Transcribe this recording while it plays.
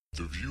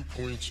The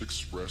viewpoints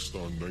expressed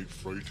on Night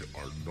Fright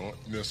are not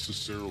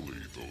necessarily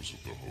those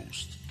of the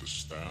host, the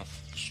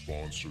staff, the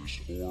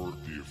sponsors, or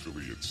the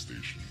affiliate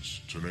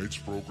stations. Tonight's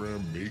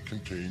program may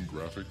contain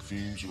graphic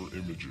themes or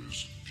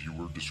images.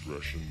 Viewer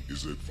discretion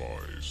is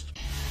advised.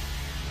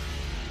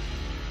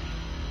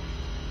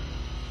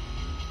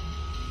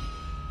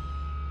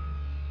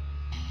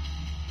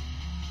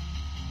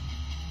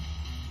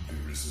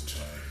 There is a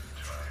time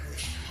for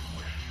question.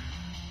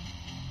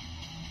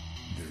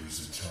 There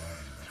is a time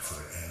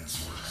for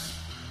answers.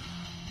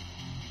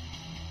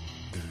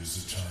 There is a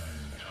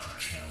time to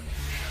challenge.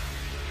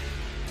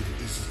 There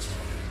is a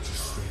time to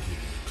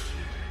speculate.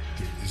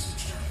 There is a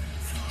time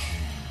for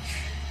change.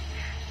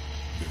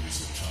 There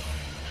is a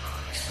time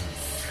for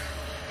truth.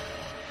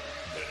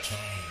 The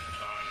time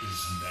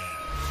is now.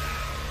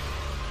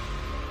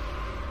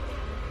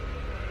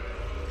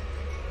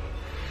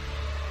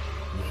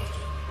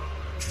 Welcome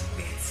to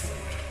Night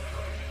Fright,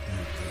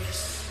 your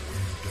voice in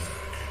the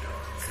dark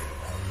for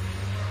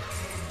Halloween and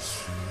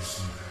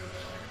conspiracy.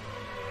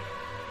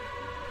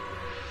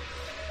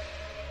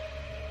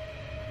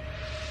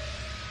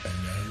 And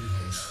now your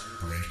host,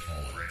 Brent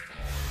Holland.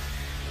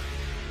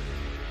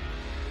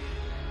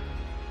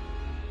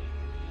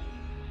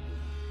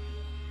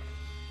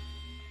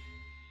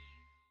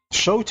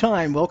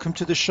 Showtime. Welcome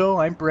to the show.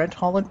 I'm Brent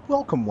Holland.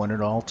 Welcome one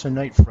and all to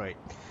Night Fright.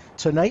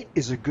 Tonight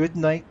is a good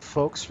night,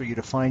 folks, for you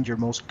to find your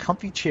most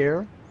comfy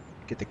chair,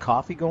 get the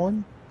coffee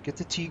going, get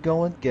the tea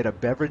going, get a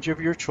beverage of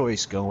your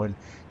choice going,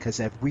 because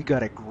we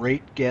got a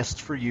great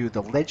guest for you.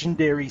 The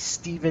legendary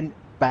Stephen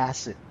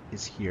Bassett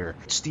is here.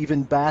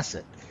 Stephen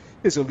Bassett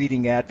is a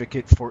leading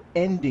advocate for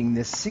ending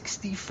the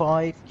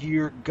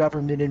 65-year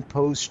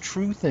government-imposed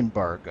truth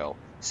embargo.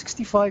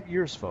 65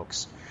 years,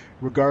 folks,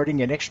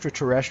 regarding an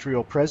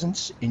extraterrestrial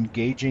presence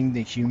engaging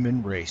the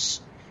human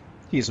race.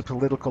 He is a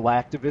political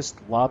activist,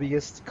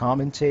 lobbyist,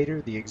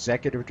 commentator, the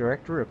executive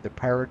director of the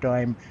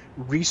Paradigm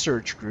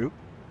Research Group,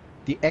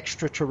 the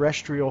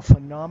Extraterrestrial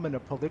Phenomena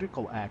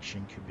Political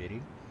Action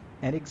Committee,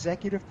 and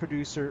executive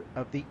producer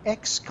of the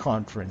X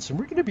Conference. And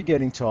we're going to be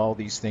getting to all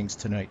these things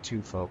tonight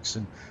too, folks,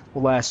 and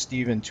we'll ask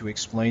Stephen to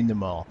explain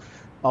them all.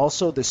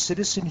 Also, the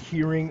Citizen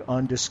Hearing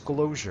on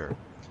Disclosure,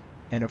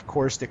 and of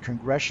course, the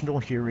Congressional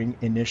Hearing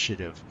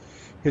Initiative.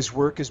 His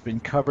work has been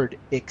covered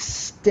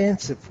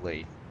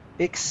extensively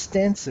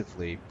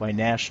by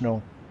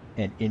national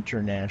and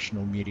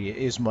international media. It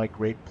is my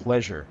great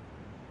pleasure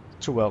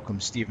to welcome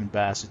Stephen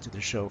Bassett to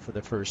the show for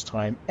the first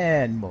time,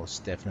 and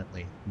most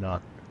definitely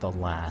not the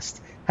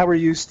last. How are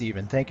you,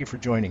 Stephen? Thank you for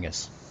joining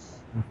us.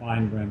 I'm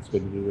fine, Brent. It's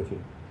good to be with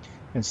you.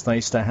 It's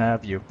nice to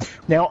have you.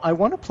 Now, I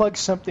want to plug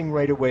something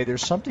right away.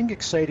 There's something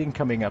exciting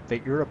coming up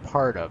that you're a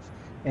part of,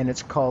 and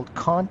it's called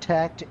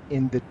Contact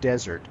in the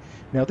Desert.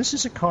 Now, this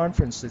is a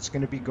conference that's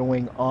going to be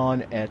going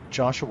on at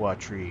Joshua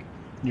Tree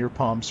near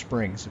Palm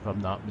Springs, if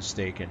I'm not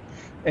mistaken.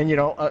 And, we've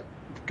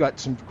got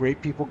some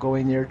great people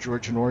going there.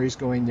 George Norrie's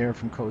going there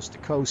from coast to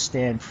coast.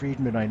 Stan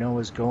Friedman, I know,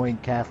 is going.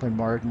 Kathleen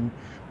Martin.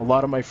 A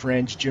lot of my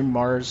friends. Jim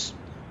Mars,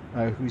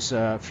 who's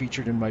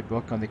featured in my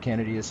book on the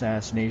Kennedy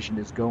assassination,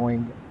 is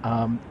going.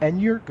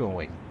 And you're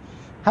going.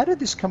 How did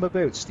this come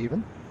about,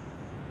 Stephen?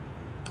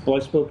 Well, I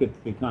spoke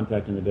at the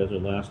Contact in the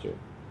Desert last year.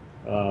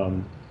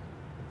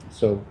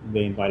 So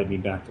they invited me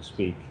back to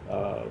speak.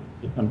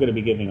 I'm going to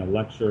be giving a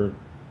lecture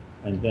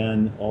and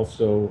then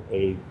also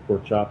a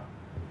workshop,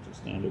 which is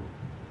standard.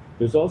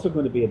 There's also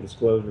going to be a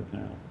disclosure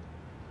panel.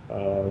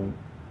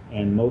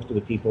 And most of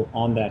the people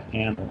on that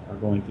panel are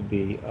going to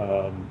be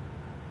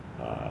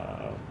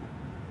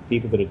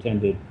people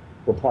that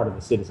were part of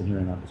the Citizen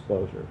Hearing on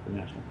Disclosure for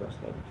National Press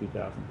Club in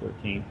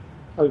 2013.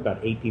 Probably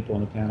about 8 people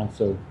on the panel,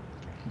 so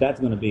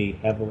that's going to be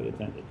heavily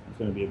attended. It's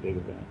going to be a big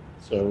event.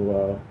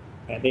 So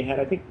they had,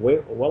 I think,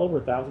 well over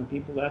 1,000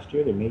 people last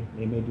year. They may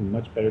do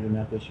much better than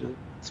that this year.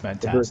 It's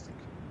fantastic.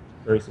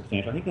 Very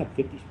substantial. I think they have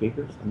 50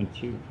 speakers. I mean, it's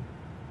huge.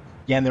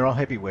 Yeah, and they're all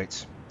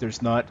heavyweights.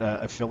 There's not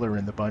a filler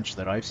in the bunch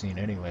that I've seen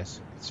anyways.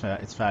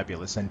 It's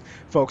fabulous. And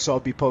folks, I'll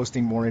be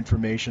posting more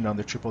information on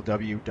the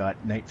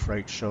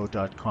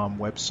www.nightfrightshow.com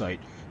website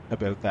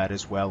about that,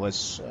 as well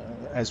as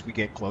we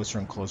get closer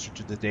and closer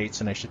to the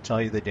dates. And I should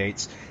tell you the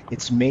dates.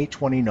 It's May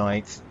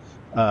 29th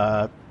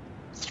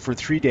for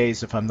 3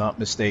 days, if I'm not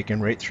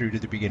mistaken, right through to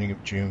the beginning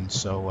of June.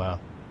 So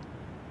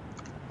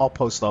I'll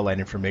post all that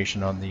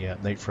information on the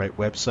Night Fright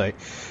website.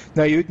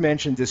 Now, you'd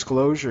mentioned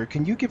disclosure.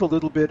 Can you give a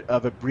little bit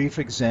of a brief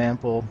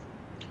example,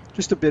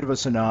 just a bit of a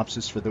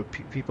synopsis for the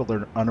people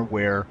that are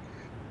unaware,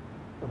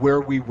 where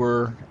we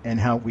were and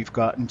how we've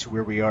gotten to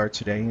where we are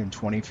today in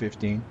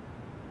 2015?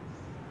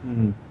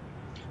 Mm-hmm.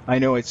 I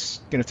know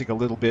it's going to take a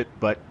little bit,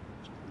 but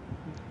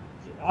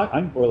I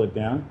can boil it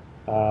down.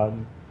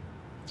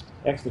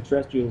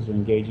 Extraterrestrials are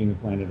engaging the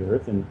planet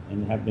Earth and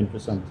have been for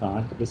some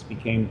time. This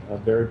became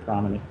very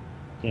prominent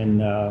in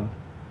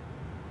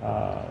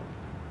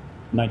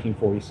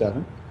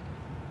 1947.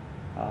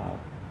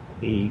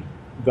 The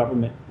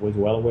government was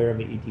well aware of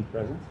the ET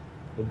presence.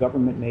 The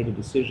government made a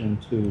decision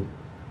to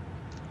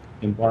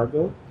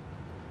embargo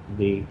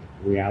the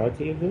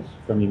reality of this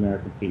from the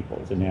American people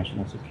as a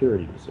national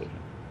security decision.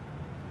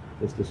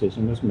 This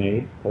decision was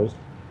made post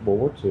World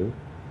War II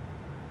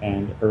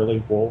and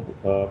early Cold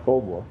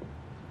War.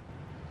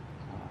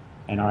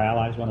 And our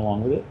allies went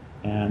along with it,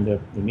 and the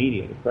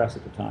media, the press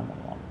at the time,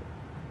 went along with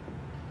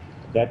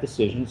it. That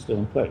decision is still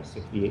in place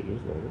 68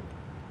 years later,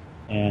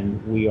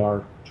 and we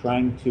are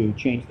trying to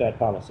change that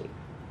policy.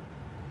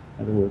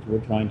 In other words,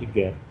 we're trying to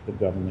get the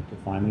government to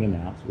finally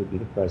announce, it would be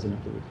the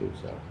president who would do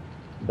so,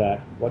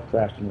 that what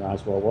crashed in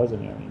Roswell was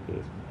an alien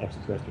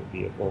extraterrestrial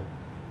vehicle,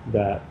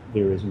 that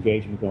there is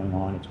engagement going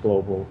on, it's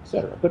global,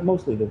 etc. But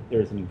mostly that there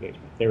is an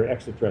engagement. There are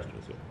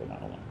extraterrestrials here, but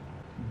not alone.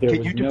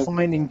 Can you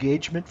define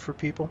engagement for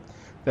people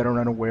that are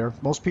unaware?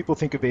 Most people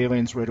think of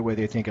aliens right away,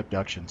 they think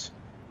abductions.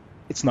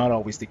 It's not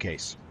always the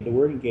case. The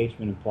word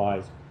engagement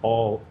implies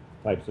all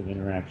types of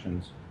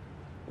interactions,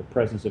 the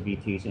presence of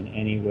ETs in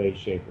any way,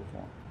 shape, or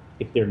form.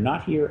 If they're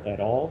not here at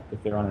all,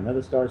 if they're on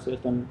another star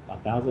system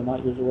 1,000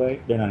 light years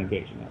away, they're not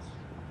engaging us.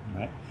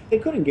 Right? They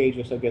could engage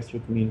us, I guess,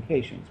 through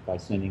communications by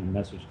sending a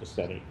message to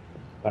SETI,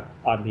 but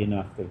oddly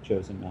enough, they've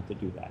chosen not to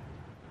do that.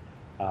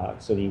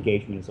 So the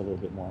engagement is a little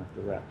bit more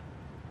direct.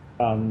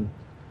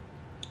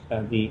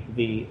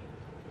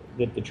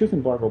 The truth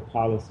embargo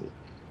policy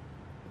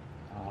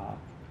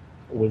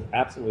was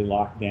absolutely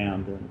locked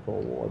down during the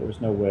Cold War. There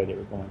was no way they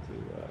were going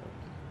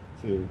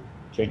to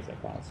change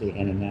that policy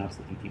and announce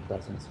the ET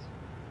presence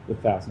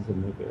with thousands of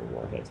nuclear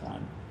warheads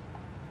on,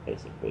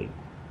 basically,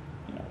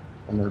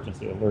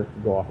 emergency alert to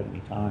go off at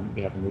any time.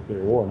 We have a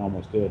nuclear war, and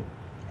almost did.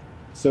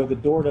 So the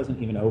door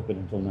doesn't even open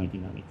until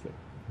 1992.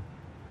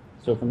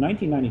 So from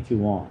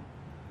 1992 on,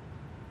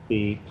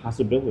 the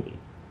possibility,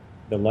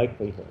 the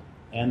likelihood,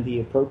 and the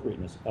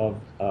appropriateness of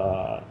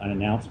an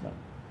announcement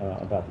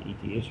about the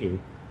ET issue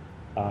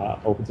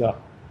opens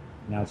up.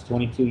 Now it's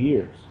 22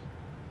 years,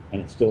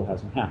 and it still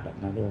hasn't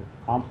happened. Now there are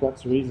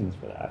complex reasons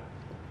for that,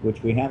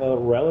 which we have a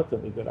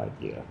relatively good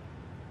idea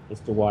as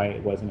to why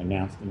it wasn't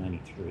announced in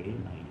 93,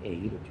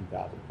 98, or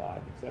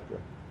 2005, etc.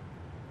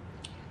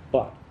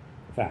 But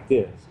the fact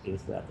is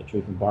that the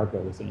truth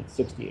embargo is in its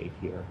 68th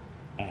year,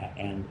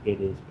 and it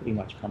is pretty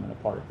much coming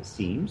apart at the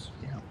seams.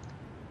 Yeah.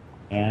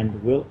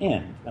 And will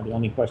end. Now the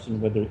only question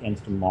is whether it ends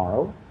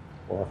tomorrow,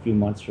 or a few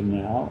months from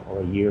now,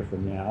 or a year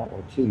from now,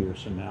 or 2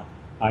 years from now.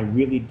 I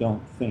really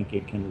don't think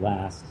it can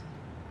last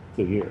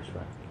 2 years,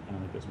 frankly. I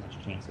don't think there's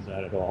much chance of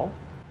that at all.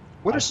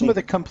 What are some of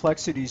the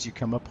complexities you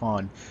come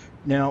upon?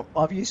 Now,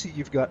 obviously,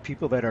 you've got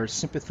people that are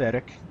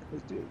sympathetic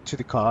to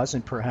the cause,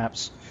 and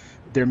perhaps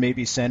there may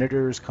be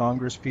senators,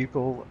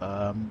 congresspeople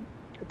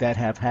that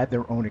have had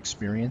their own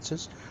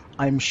experiences.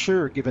 I'm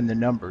sure, given the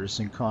numbers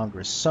in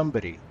Congress,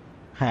 somebody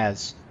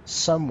has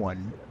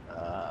someone,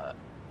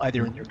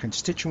 either in your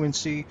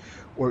constituency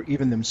or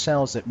even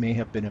themselves, that may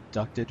have been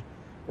abducted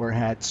or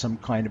had some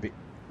kind of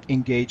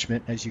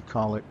engagement, as you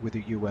call it, with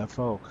a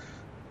UFO.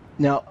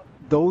 Now,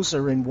 those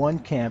are in one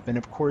camp, and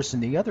of course in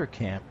the other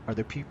camp are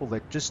the people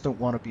that just don't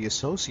want to be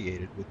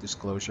associated with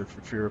disclosure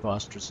for fear of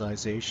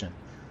ostracization.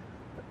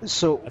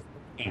 So,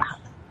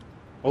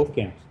 both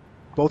camps.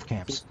 Both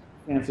camps.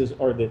 Chances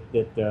are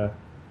that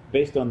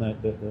based on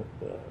the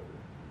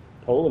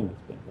polling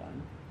that's been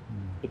done,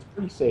 it's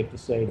pretty safe to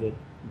say that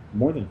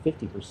more than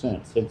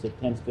 50%, since it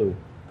tends to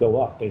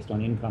go up based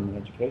on income and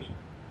education,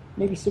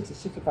 maybe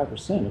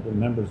 65% of the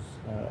members,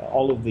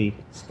 all of the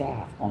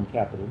staff on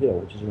Capitol Hill,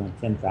 which is around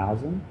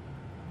 10,000,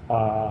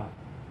 are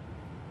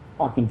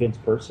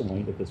convinced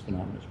personally that this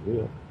phenomenon is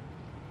real.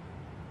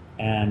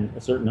 And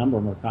a certain number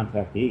of them are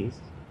contactees.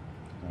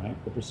 Right?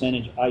 The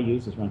percentage I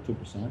use is around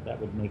 2%. That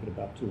would make it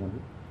about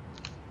 200.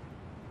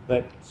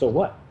 But so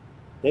what?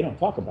 They don't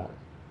talk about it.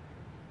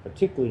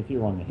 Particularly if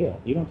you're on the Hill.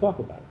 You don't talk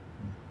about it.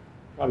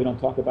 Probably don't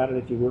talk about it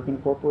if you work in a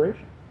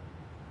corporation.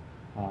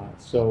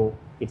 So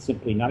it's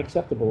simply not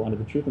acceptable under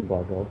the truth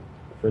embargo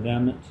for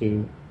them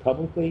to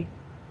publicly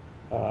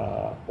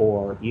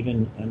or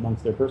even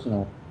amongst their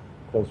personal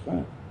close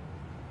friends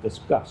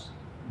discuss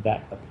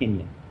that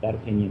opinion. That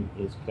opinion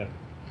is kept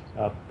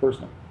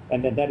personal.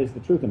 And then that is the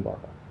truth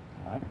embargo.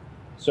 All right?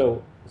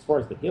 So as far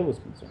as the Hill is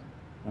concerned,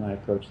 when I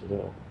approach the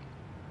Hill,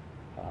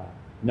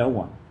 no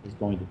one is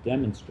going to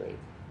demonstrate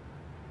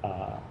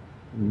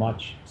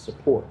much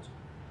support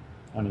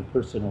on a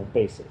personal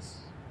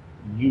basis,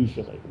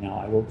 usually. Now,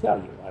 I will tell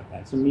you, I've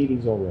had some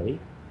meetings already,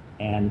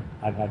 and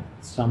I've had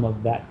some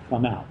of that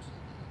come out,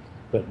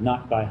 but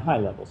not by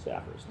high-level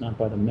staffers, not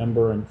by the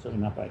member, and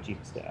certainly not by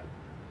chief of staff.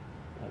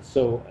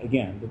 So,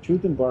 again, the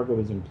truth embargo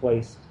is in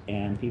place,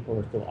 and people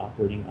are still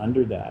operating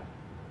under that.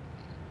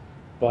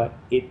 But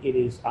it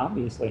is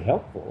obviously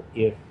helpful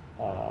if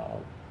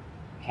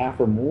half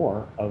or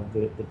more of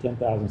the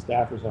 10,000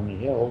 staffers on the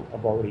Hill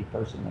have already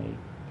personally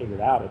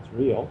figured out it's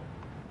real.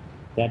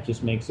 That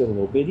just makes it a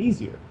little bit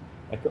easier.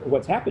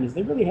 What's happened is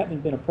they really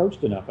haven't been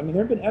approached enough. I mean,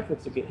 there have been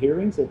efforts to get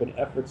hearings. There have been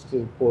efforts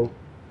to, quote,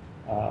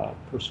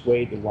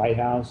 persuade the White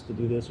House to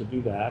do this or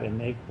do that,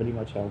 and they've pretty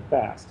much held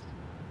fast.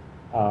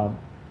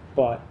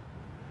 But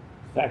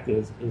the fact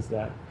is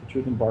that the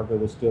truth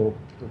embargo is still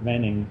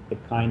preventing the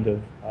kind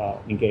of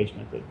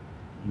engagement that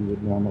you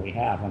would normally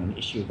have on an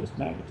issue of this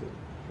magnitude.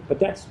 But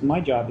that's my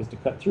job, is to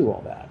cut through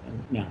all that.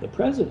 And now the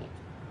president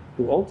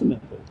who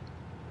ultimately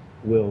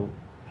will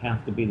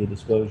have to be the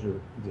disclosure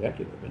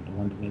executive and the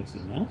one that makes the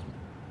announcement,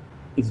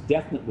 is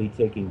definitely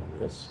taking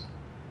a risk.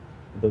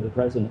 Though the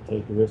president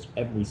takes a risk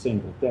every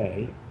single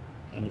day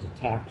and is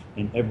attacked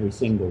in every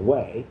single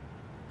way,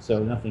 so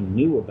nothing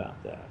new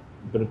about that.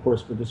 But of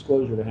course, for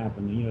disclosure to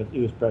happen, the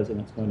U.S.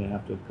 president's going to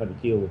have to cut a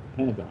deal with the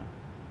Pentagon,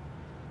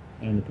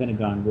 and the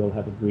Pentagon will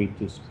have agreed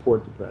to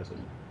support the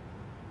president,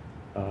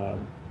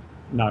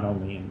 not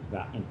only in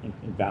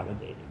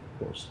validating, of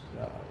course,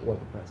 what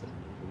the president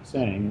is really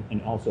saying,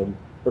 and also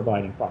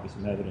providing probably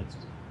some evidence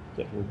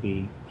that will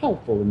be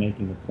helpful in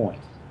making the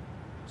point.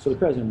 So the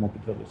president won't be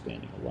totally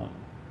standing alone.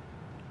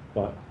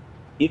 But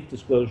if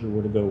disclosure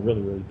were to go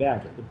really, really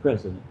badly, the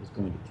president is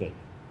going to take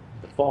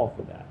the fall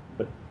for that.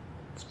 But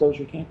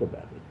disclosure can't go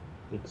badly.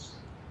 It's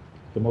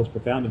the most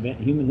profound event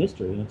in human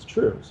history, and it's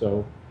true.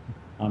 So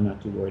I'm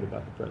not too worried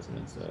about the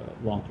president's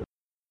long-term.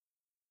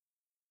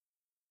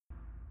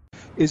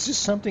 Is this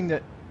something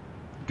that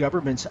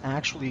governments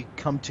actually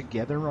come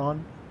together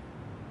on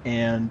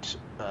and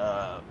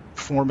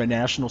form a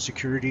national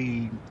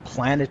security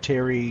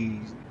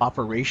planetary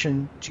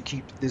operation to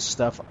keep this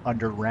stuff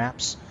under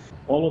wraps?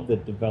 All of the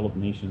developed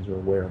nations are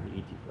aware of the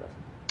ET presence.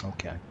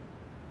 Okay.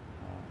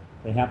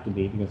 They have to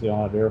be because they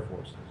all have air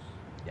forces.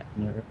 Yeah.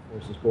 And their air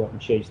forces go up and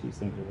chase these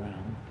things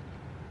around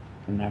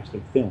and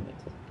actually film it.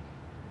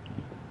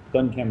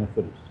 Gun camera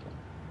footage.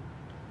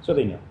 So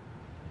they know.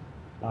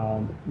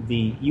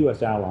 The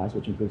U.S. allies,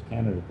 which includes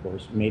Canada, of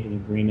course, made an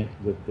agreement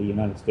with the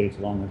United States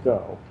long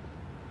ago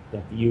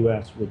that the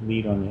U.S. would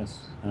lead on this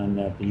and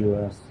that the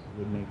U.S.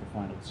 would make the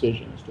final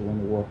decision as to when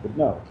the world would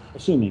know,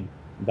 assuming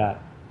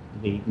that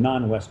the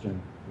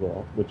non-Western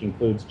world, which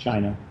includes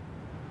China,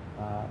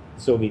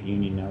 Soviet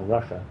Union, now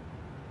Russia,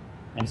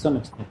 and to some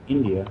extent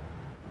India,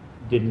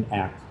 didn't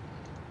act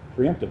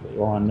preemptively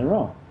or on their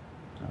own.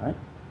 All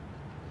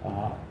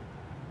right?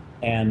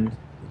 And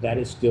that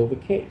is still the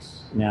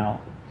case.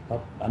 Now,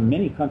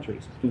 many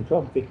countries, between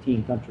 12 and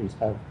 15 countries,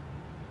 have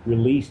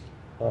released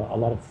a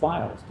lot of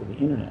files to the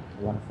internet,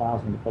 a lot of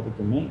files in the public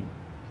domain,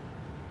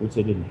 which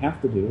they didn't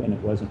have to do, and it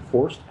wasn't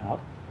forced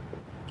out.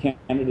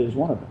 Canada is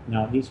one of them.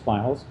 Now, these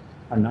files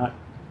are not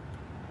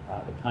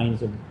the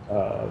kinds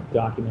of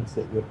documents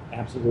that would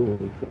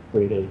absolutely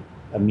create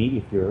a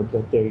media furor,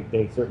 but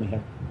they certainly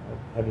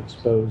have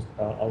exposed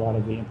a lot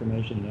of the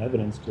information and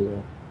evidence to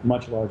a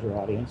much larger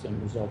audience and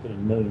resulted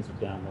in millions of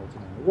downloads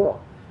around the world.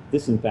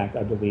 This, in fact,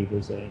 I believe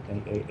is a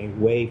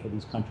way for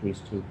these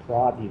countries to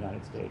prod the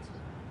United States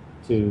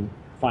to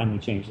finally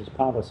change this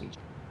policy.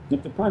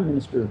 If the Prime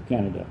Minister of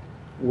Canada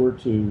were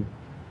to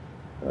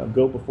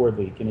go before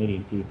the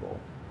Canadian people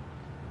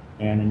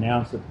and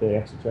announce that the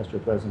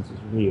extraterrestrial presence is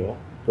real,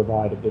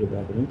 provide a bit of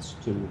evidence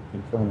to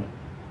confirm it,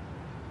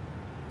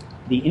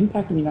 the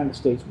impact in the United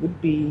States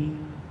would be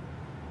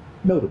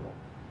notable,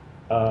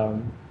 but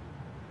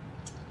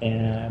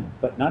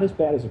not as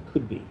bad as it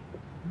could be.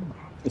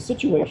 The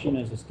situation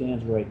as it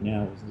stands right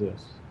now is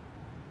this.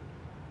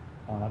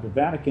 The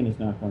Vatican is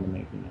not going to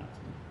make the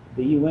announcement.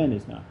 The UN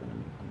is not going to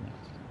make the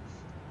announcement.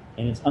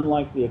 And it's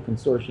unlikely a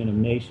consortium of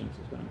nations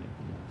is going to make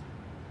the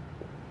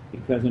announcement.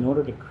 Because in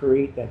order to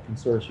create that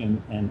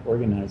consortium and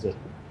organize it,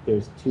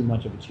 there's too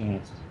much of a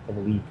chance of a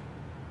leak,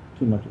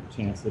 too much of a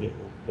chance that it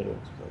will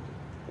explode.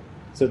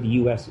 So the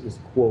U.S. is,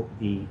 quote,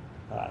 the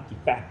de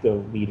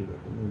facto leader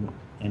of the movement,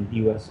 and the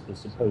U.S. is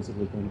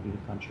supposedly going to be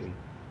the country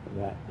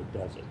that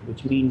does it,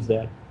 which means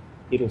that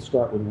it'll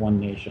start with one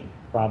nation,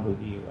 probably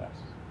the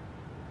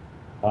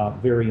U.S.,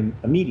 very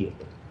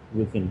immediately,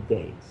 within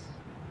days.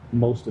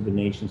 Most of the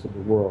nations of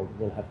the world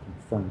will have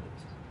confirmed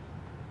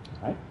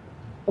it. All right?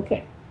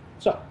 Okay,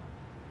 so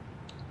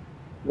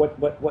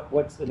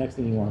what's the next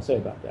thing you want to say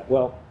about that?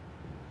 Well,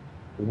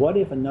 what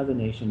if another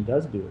nation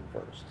does do it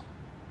first?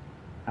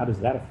 How does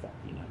that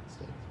affect the United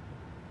States?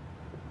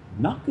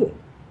 Not good.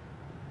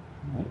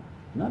 Right?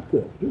 Not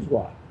good. Here's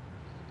why.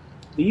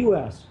 The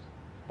U.S.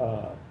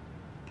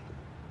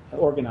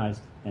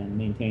 Organized and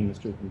maintained this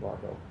troop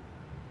embargo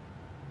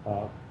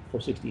for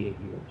 68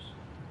 years.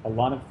 A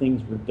lot of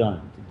things were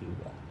done to do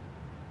that.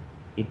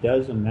 It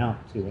does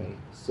amount to a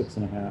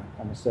 6.5,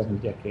 almost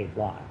 7-decade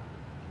lie.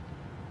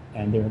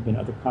 And there have been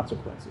other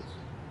consequences.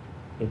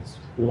 It's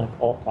like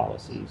all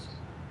policies.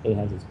 It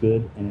has its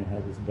good and it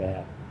has its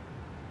bad.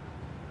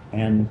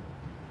 And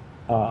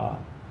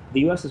the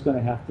U.S. is going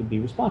to have to be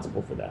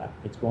responsible for that.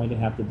 It's going to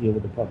have to deal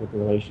with the public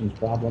relations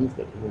problems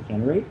that it will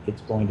generate.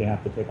 It's going to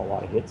have to take a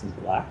lot of hits in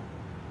black.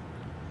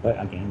 But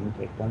again, we'll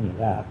take plenty of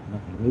that.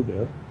 Nothing new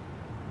there.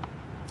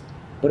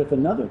 But if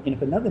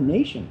another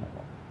nation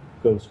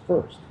goes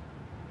first,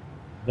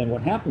 then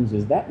what happens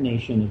is that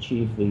nation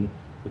achieves the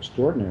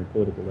extraordinary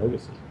political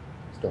legacy,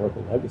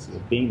 historical legacy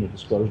of being the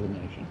disclosure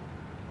nation.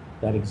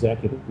 That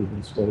executive will be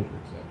the disclosure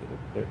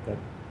executive. That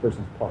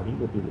person's party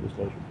will be the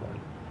disclosure party.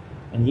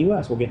 And the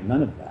U.S. will get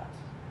none of that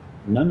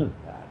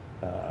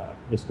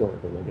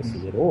historical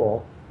legacy at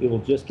all. It will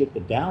just get the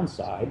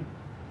downside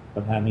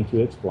of having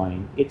to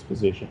explain its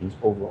positions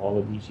over all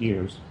of these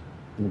years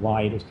and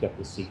why it has kept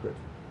this secret,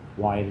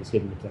 why it has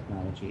hidden the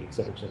technology, et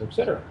cetera, et cetera, et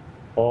cetera.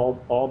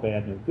 All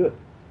bad, no good.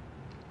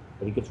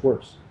 But it gets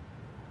worse,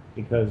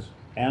 because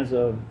as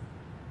of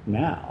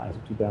now, as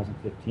of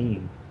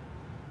 2015,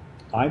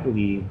 I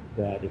believe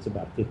that it's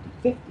about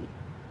 50-50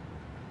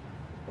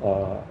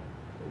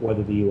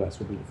 whether the U.S.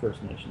 will be the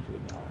first nation to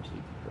acknowledge the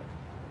ET threat.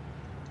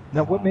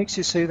 Now, what makes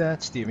you say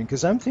that, Stephen?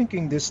 Because I'm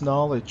thinking this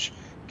knowledge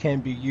can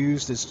be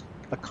used as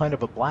a kind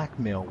of a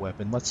blackmail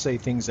weapon. Let's say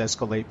things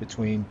escalate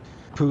between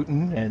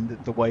Putin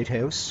and the White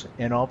House,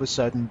 and all of a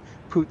sudden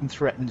Putin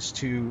threatens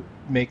to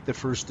make the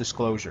first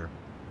disclosure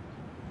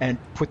and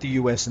put the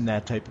U.S. in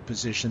that type of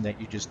position that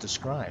you just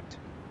described.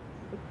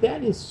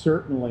 That is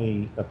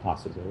certainly a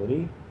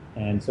possibility,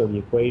 and so the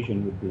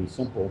equation would be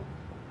simple.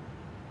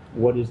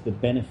 What is the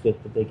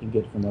benefit that they can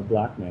get from a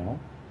blackmail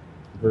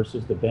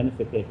versus the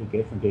benefit they could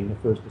get from being the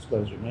first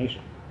disclosure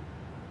nation?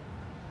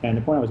 And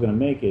the point I was going to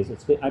make is,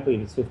 I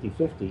believe it's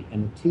 50-50,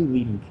 and the two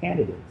leading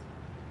candidates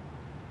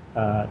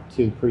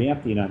to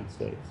preempt the United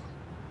States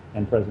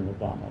and President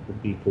Obama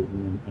would be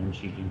Putin and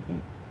Xi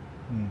Jinping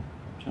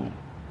of China.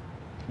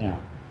 Now,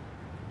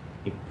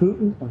 if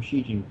Putin or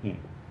Xi Jinping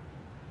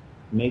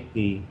make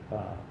the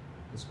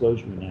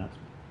disclosure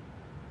announcement,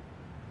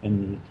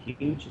 and the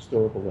huge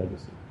historical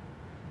legacy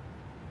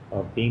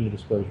of being the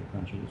disclosure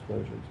country,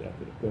 disclosure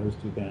executive, goes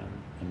to them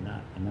and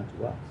not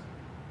to us,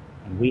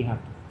 and we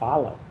have to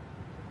follow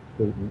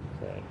Putin,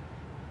 say,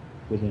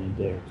 within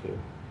a day or two,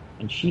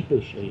 and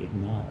sheepishly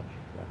acknowledge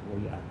that,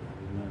 well, yeah,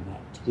 we learned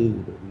that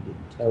too, but we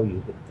didn't tell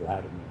you that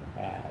Vladimir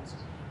has.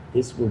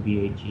 This will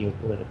be a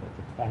geopolitical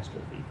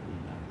catastrophe for the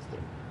United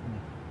States.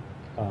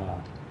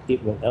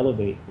 It will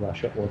elevate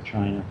Russia or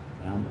China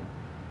down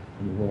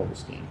in the world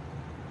esteem.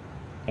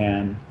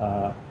 And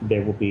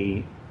there will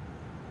be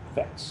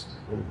effects,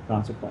 or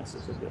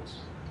consequences of this.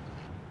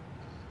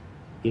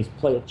 Is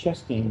play a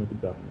chess game with the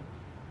government,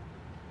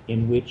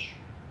 in which,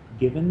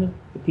 given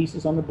the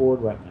pieces on the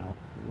board right now,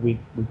 we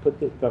put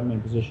the government in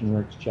a position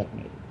where it's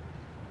checkmated.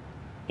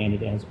 And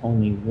it has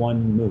only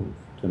one move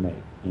to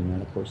make, and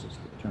that, of course, is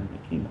to turn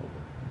the king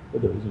over, for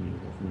those of you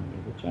who are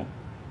familiar with chess.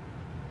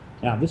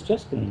 Now, this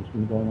chess game has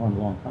been going on a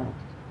long time.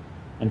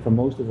 And for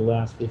most of the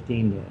last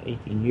 15 to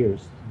 18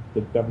 years,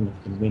 the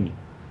government's been winning.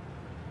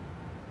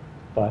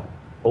 But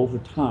over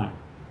time,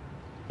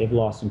 they've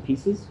lost some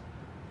pieces.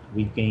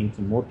 We've gained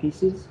some more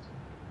pieces.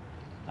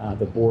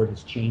 The board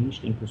has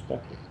changed in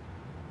perspective.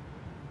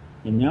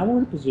 And now we're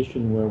in a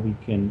position where we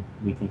think,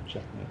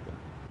 checkmate them.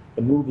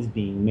 The move is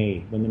being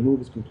made. When the move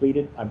is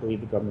completed, I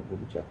believe the government will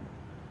be checkmated.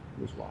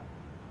 Here's why.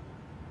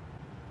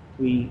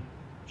 We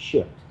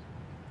shipped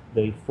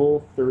the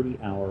full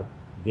 30-hour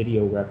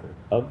video record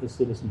of the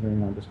citizen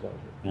hearing on disclosure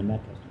and that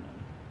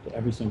testimony to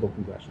every single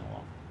congressional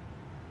office.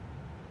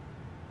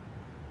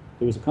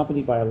 It was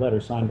accompanied by a letter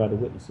signed by the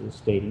witnesses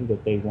stating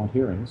that they want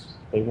hearings.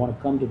 They want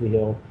to come to the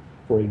Hill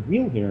for a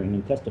real hearing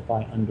and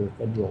testify under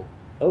federal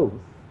oath,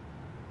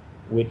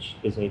 which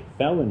is a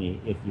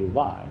felony if you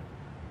lie,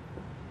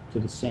 to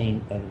the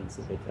same evidence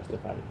that they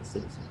testified at the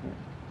citizen hearing.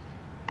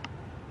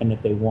 And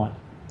that they want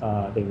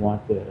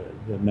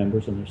the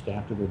members and their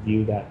staff to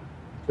review that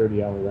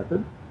 30-hour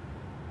record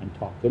and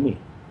talk to me,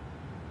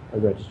 a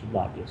registered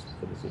lobbyist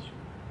for this issue.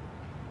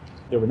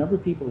 There were a number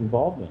of people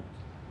involved in it,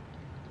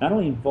 not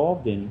only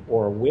involved in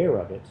or aware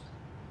of it,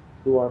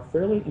 who are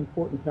fairly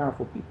important,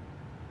 powerful people.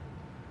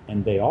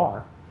 And they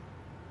are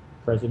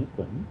President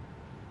Clinton,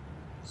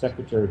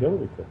 Secretary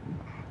Hillary Clinton,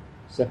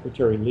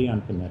 Secretary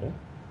Leon Panetta,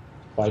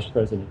 Vice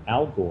President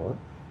Al Gore,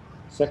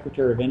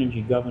 Secretary of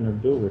Energy Governor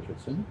Bill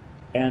Richardson,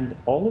 and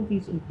all of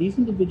these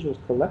individuals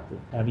collectively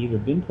have either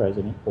been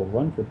president or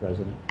run for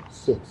president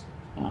 6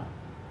 times,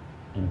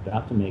 and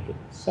about to make it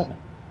 7.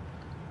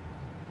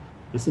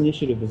 This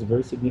initiative is a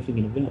very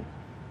significant event.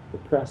 The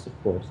press,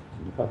 of course, is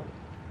in the public.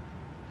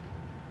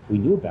 We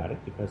knew about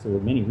it because there were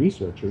many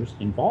researchers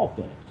involved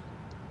in it.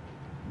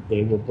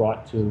 They were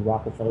brought to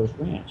Rockefeller's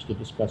ranch to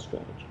discuss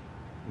strategy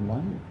in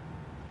Wyoming.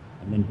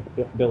 And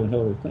then Bill and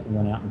Hillary Clinton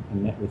went out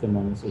and met with him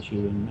on this issue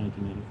in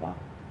 1985.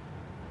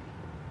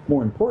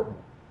 More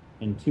importantly,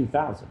 in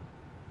 2000,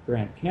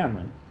 Grant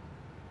Cameron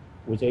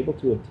was able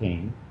to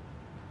obtain,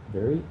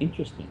 very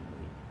interesting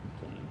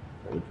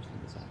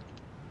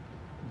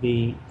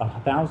the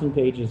 1,000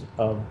 pages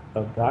of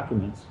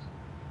documents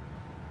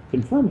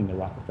confirming the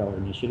Rockefeller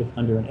Initiative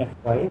under an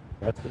FYA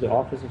request to the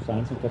Office of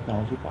Science and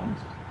Technology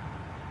Policy.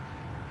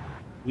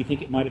 We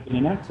think it might have been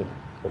an accident,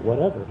 but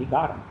whatever, he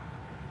got them.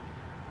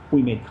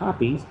 We made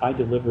copies. I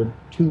delivered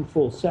 2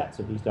 full sets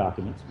of these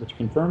documents, which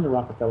confirmed the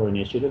Rockefeller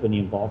Initiative and the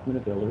involvement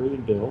of Hillary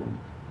and Bill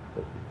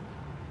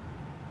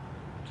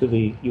to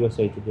the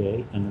USA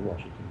Today and the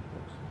Washington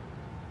Post.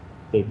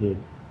 They did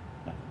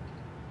nothing.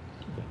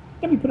 Okay.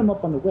 Then we put them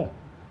up on the web,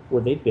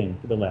 where they've been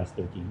for the last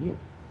 13 years.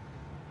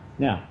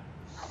 Now,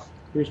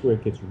 here's where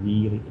it gets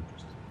really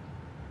interesting.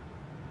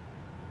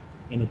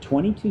 In the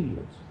 22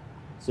 years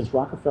since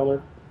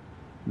Rockefeller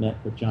met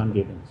with John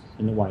Gibbons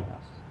in the White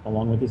House,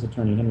 along with his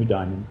attorney Henry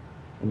Diamond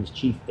and his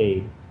chief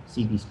aide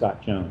C.B.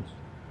 Scott Jones,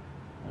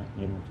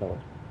 Naval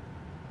Intelligence,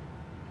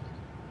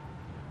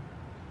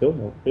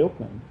 Bill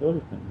Clinton,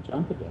 Hillary Clinton,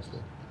 John Podesta,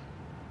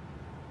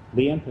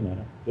 Leanne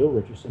Panetta, Bill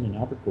Richardson, and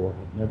Albert Gore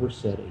have never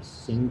said a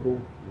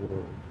single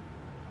word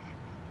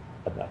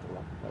about the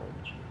Rockefeller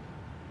Initiative,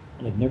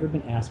 and have never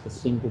been asked a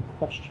single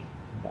question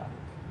about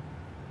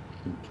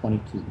it in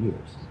 22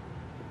 years.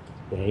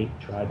 They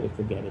tried to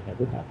forget it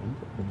ever happened,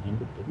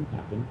 pretend it didn't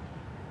happen,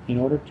 in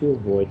order to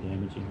avoid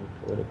damaging their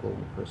political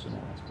and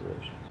personal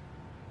aspirations.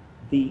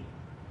 The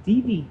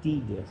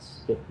DVD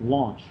discs that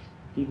launched,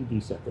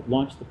 DVD set that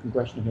launched the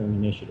Congressional Hearing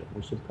Initiative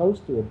were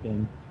supposed to have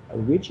been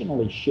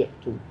originally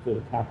shipped to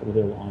the Capitol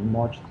Hill on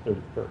March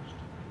 31st.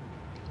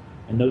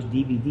 And those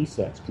DVD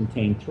sets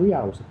contained 3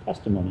 hours of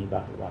testimony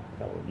about the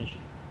Rockefeller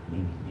Initiative,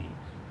 naming names.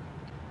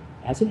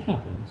 As it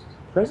happens,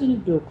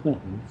 President Bill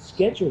Clinton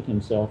scheduled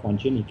himself on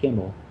Jimmy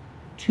Kimmel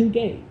 2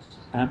 days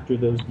after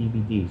those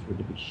DVDs were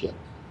to be shipped.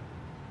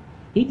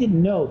 He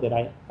didn't know that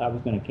I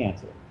was going to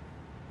cancel it.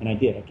 And I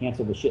did. I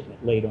canceled the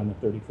shipment late on the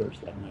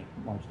 31st, that night,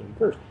 March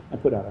 31st. I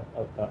put out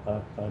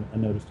a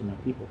notice to my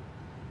people.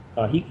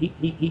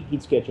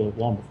 He'd scheduled it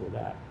long before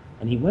that.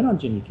 And he went on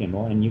Jimmy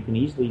Kimmel, and you can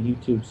easily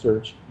YouTube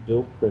search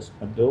Bill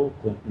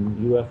Clinton,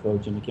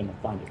 UFO, Jimmy Kimmel,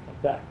 find it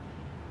like that.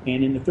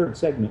 And in the third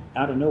segment,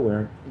 out of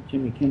nowhere,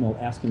 Jimmy Kimmel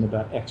asked him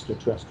about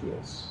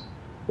extraterrestrials.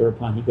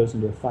 Whereupon he goes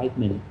into a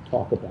 5-minute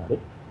talk about it,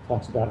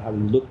 talks about how he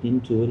looked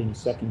into it in his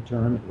second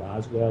term at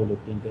Roswell,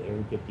 looked into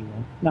Area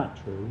 51. Not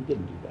true, he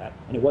didn't do that.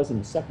 And it wasn't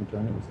his second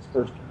term, it was his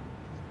first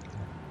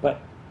term.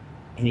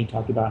 And he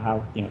talked about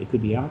how, it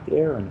could be out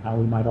there and how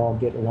we might all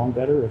get along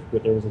better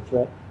if there was a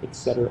threat,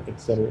 etc.,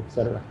 etc.,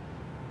 etc.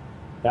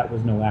 That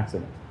was no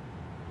accident.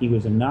 He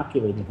was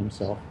inoculating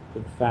himself to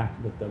the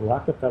fact that the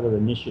Rockefeller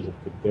Initiative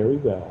could very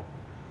well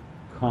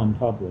come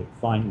public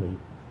finally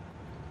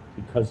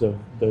because of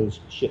those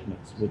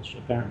shipments, which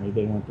apparently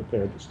they weren't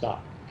prepared to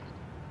stop.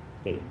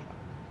 They didn't try.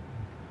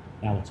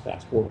 Now let's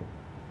fast forward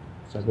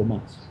several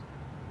months.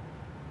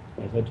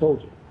 As I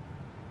told you,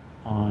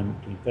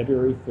 between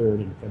February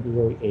 3rd and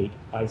February 8th,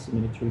 I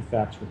submitted 3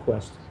 fax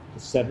requests to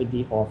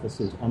 70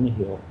 offices on the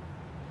Hill,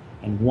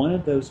 and one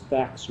of those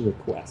fax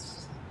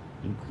requests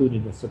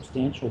included a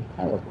substantial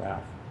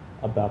paragraph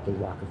about the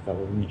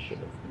Rockefeller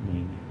Initiative,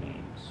 naming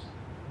names.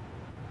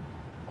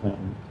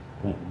 Clinton,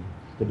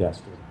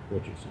 Podesta,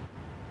 Richardson,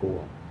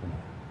 Gore,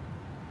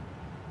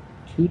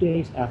 Panetta. 2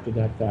 days after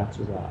that fax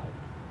arrived,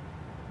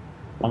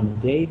 on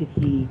the day that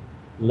he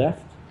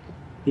left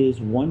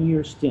his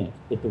 1-year stint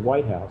at the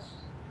White House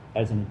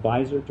as an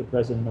advisor to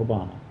President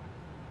Obama,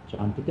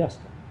 John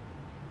Podesta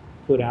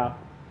put out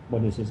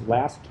what is his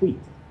last tweet.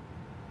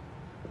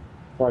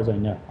 As far as I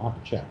know, I'll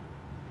have to check,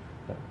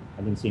 but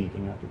I didn't see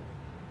anything after it.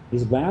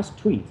 His last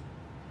tweet,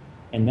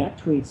 and that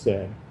tweet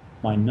said,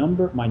 my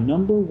number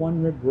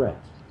one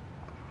regret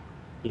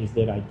is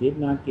that I did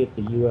not get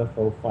the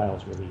UFO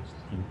files released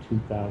in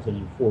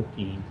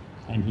 2014,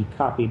 and he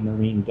copied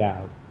Maureen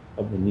Dowd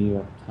of the New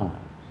York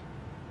Times.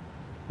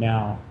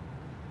 Now,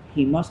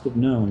 he must have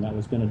known that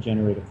was going to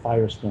generate a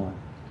firestorm,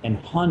 and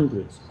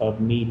hundreds of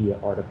media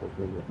articles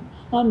were written.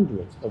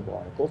 Hundreds of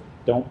articles.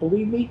 Don't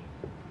believe me?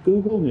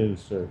 Google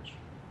News search,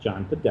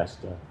 John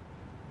Podesta,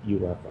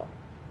 UFO.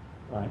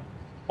 Right?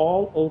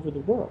 All over the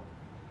world.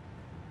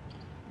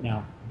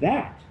 Now,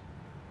 that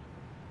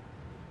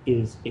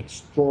is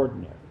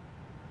extraordinary.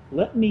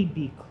 Let me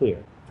be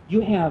clear. You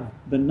have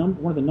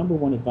one of the number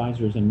one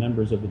advisors and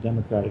members of the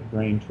Democratic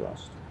Brain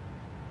Trust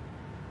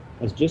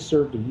has just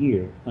served a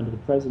year under the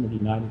President of the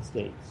United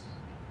States.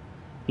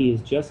 He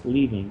is just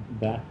leaving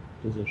that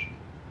position.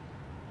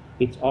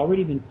 It's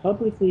already been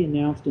publicly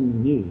announced in the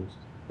news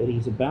that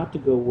he's about to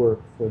go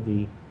work for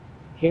the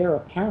heir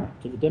apparent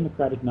to the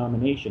Democratic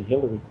nomination,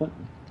 Hillary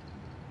Clinton.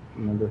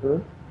 Remember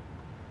her?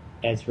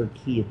 As her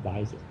key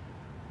advisor.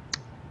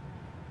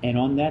 And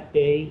on that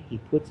day, he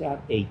puts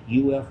out a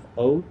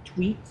UFO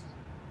tweet,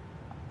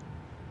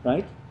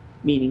 right?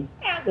 Meaning,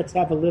 let's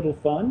have a little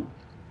fun.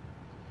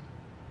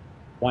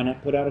 Why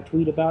not put out a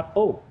tweet about,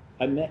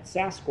 I met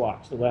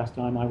Sasquatch the last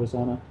time I was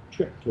on a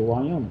trip to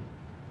Wyoming?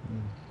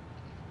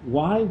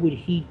 Why would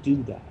he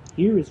do that?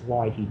 Here is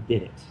why he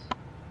did it.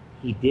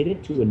 He did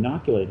it to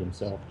inoculate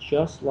himself,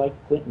 just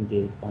like Clinton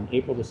did on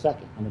April the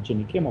 2nd on the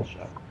Jimmy Kimmel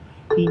Show.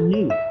 He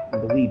knew,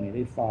 and believe me,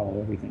 they follow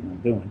everything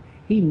I'm doing,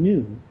 he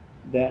knew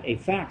that a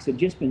fax had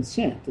just been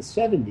sent to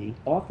 70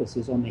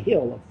 offices on the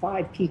Hill of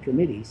 5 key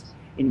committees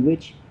in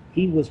which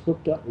he was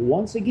hooked up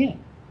once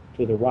again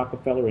to the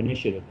Rockefeller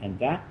Initiative, and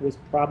that was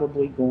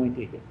probably going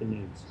to hit the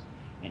news.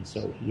 And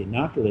so he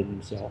inoculated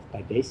himself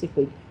by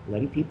basically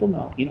letting people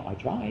know, I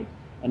tried.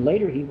 And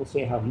later he will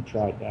say how he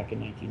tried back in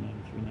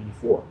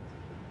 1993-94.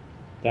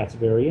 That's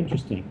very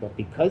interesting. But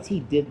because he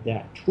did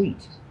that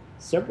tweet,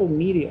 several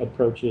media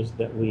approaches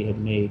that we had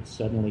made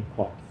suddenly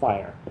caught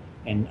fire.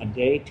 And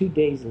 2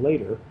 days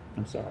later,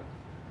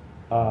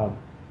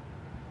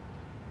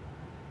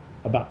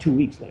 about 2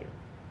 weeks later,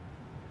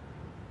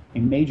 a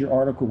major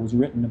article was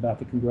written about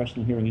the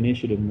Congressional Hearing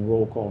Initiative in the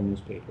Roll Call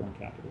newspaper on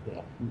Capitol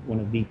Hill,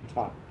 one of the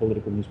top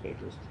political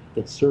newspapers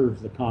that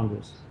serves the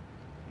Congress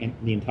and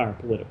the entire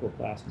political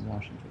class in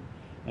Washington.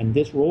 And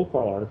this Roll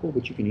Call article,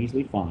 which you can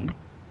easily find,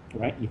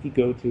 right, if you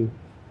go to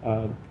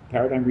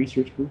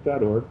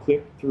ParadigmResearchGroup.org,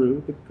 click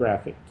through the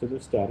graphic to the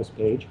status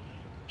page,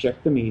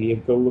 check the media,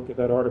 go look at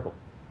that article.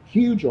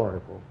 Huge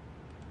article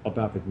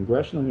about the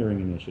Congressional Hearing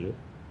Initiative,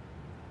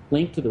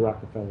 linked to the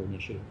Rockefeller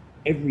Initiative.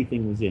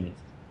 Everything was in it.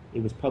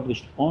 It was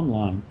published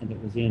online, and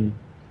it was in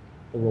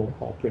the roll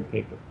call print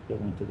paper that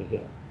went to the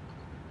Hill.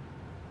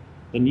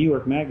 The New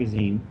York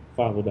Magazine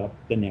followed up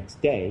the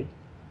next day,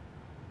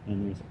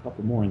 and there's a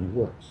couple more in the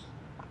works.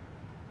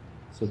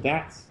 So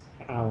that's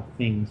how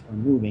things are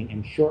moving,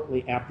 and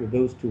shortly after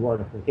those two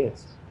article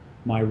hits,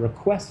 my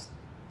request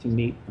to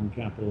meet on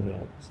Capitol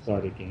Hill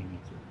started getting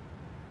answered.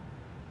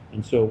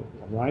 And so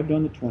arrived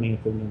on the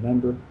 20th of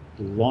November,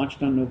 we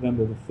launched on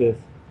November the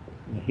 5th,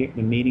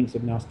 the meetings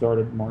have now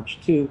started March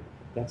 2.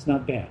 That's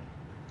not bad.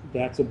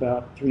 That's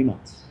about 3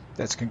 months.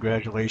 That's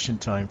congratulation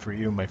time for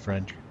you, my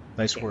friend.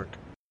 Nice work.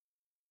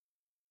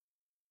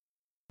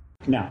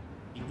 Now,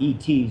 the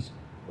ETs,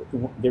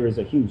 there is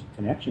a huge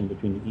connection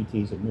between the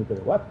ETs and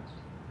nuclear weapons.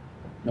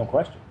 No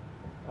question.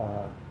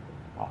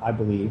 I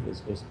believe,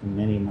 as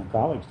many of my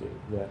colleagues do,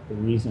 that the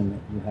reason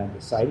that you had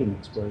the sighting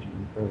explosion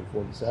in early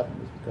 47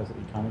 was because of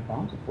the atomic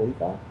bombs in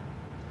 45.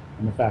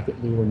 And the fact that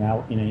we were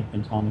now in an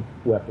atomic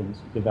weapons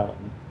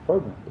development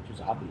program, which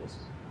is obvious.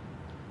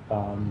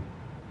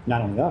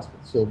 Not only us,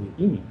 but the Soviet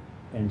Union.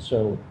 And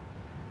so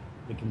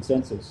the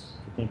consensus,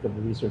 I think, of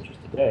the researchers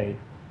today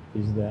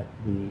is that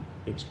the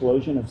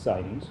explosion of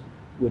sightings,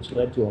 which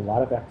led to a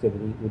lot of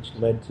activity, which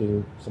led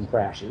to some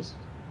crashes,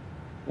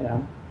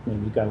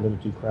 maybe it got a little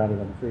too crowded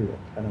on the freeway,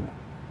 I don't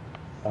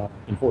know,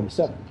 in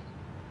 47,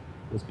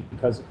 was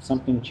because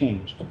something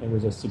changed. There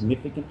was a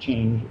significant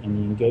change in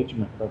the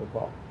engagement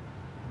protocol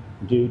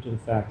due to the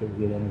fact that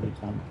we had entered the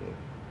atomic age.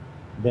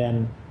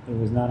 Then it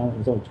was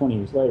only 20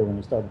 years later when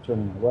they started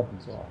turning our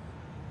weapons off.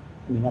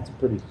 I mean, that's a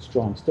pretty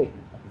strong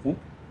statement, don't you think?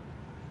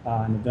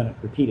 And they've done it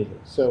repeatedly.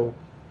 So,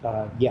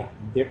 they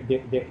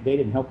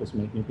didn't help us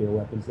make nuclear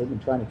weapons. They've been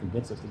trying to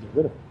convince us to get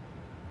rid of them,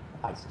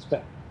 I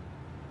suspect.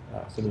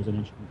 So there's an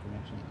interesting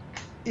connection.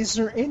 Is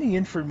there any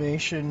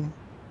information?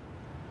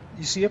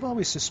 You see, I've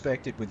always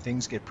suspected when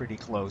things get pretty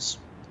close,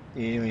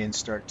 the aliens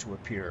start to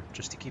appear,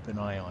 just to keep an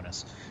eye on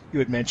us. You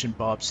had mentioned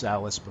Bob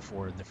Salas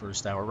before in the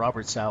first hour.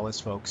 Robert Salas,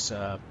 folks,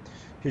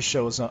 his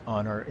show is in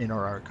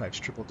our archives,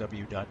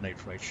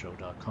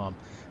 www.nightfrightshow.com.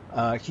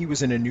 He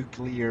was in a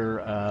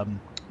nuclear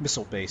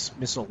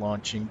missile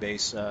launching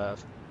base,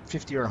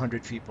 50 or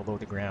 100 feet below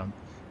the ground.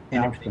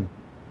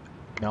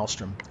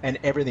 Maelstrom. And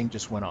everything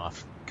just went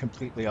off,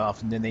 completely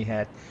off. And then they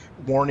had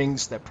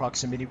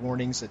proximity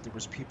warnings that there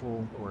was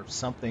people or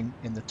something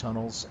in the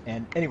tunnels.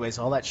 And anyways,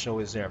 all that show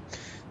is there.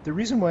 The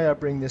reason why I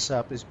bring this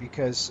up is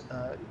because,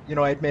 I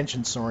had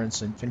mentioned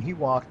Sorensen, and he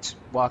walked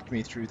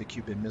me through the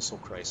Cuban Missile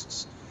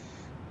Crisis.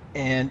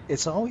 And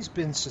it's always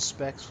been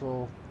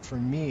suspectful for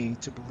me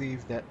to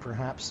believe that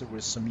perhaps there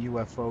was some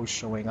UFOs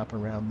showing up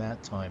around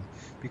that time,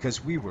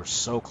 because we were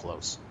so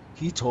close.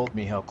 He told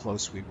me how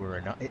close we were,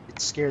 and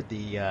it scared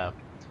the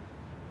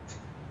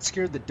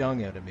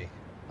dung out of me,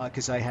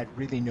 because I had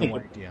really no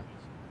idea.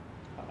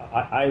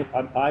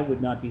 I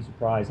would not be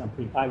surprised.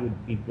 I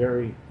would be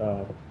very.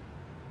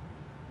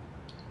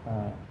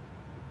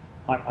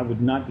 I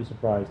would not be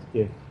surprised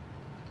if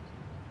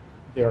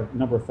there are a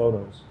number of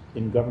photos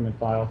in government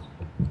files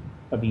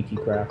of ET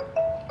craft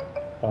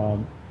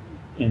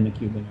in the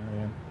Cuban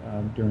area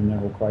during the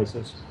whole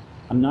crisis.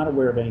 I'm not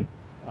aware of any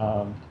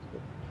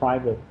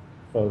private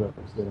photos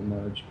that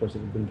emerged. Of course, it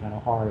would have been kind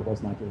of hard. It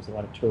wasn't like there was a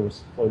lot of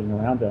tourists floating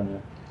around down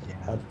there.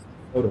 Yeah.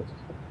 Photos,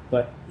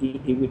 but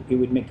it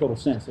would make total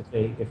sense if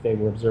they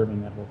were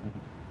observing that whole thing.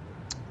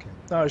 Okay.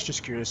 No, I was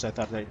just curious. I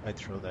thought I'd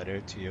throw that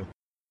out to you.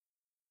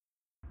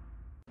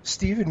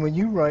 Stephen, when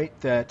you write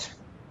that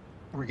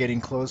we're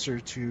getting closer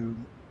to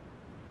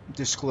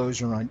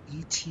disclosure on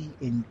ET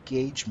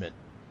engagement,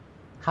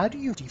 how do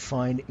you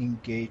define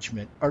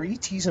engagement? Are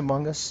ETs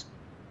among us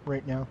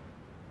right now?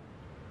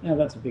 Yeah,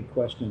 that's a big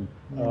question.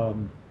 Yeah.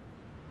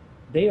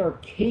 They are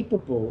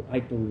capable, I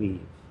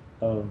believe,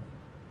 of.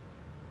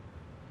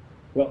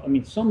 Well, I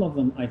mean, some of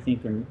them I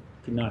think could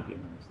not be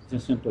among us.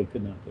 Just simply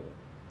could not do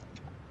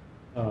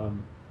it.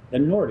 The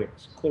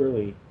Nordics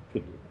clearly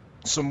could do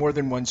it. So more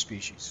than one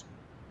species.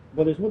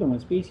 Well, there's more than one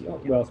species.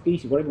 Oh, well,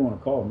 species, whatever you want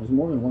to call them. There's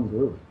more than one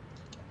group,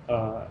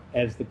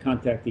 as the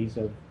contactees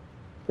have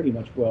pretty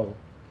much well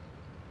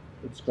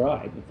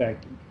described. In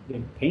fact,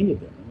 they've painted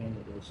them. I mean,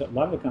 a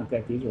lot of the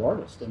contactees are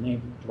artists, and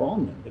they've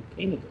drawn them. They've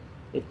painted them.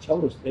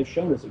 They've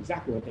shown us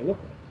exactly what they look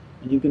like,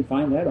 and you can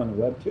find that on the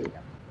web too.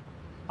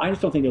 I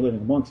just don't think they're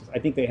living amongst us. I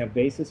think they have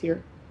bases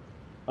here.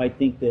 I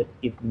think that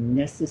if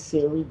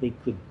necessary, they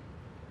could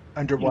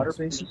underwater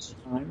bases,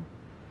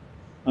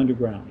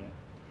 underground,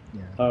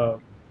 yeah.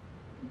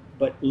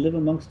 But live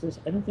amongst us,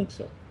 I don't think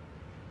so.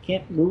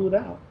 Can't rule it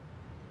out,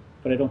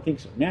 but I don't think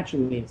so.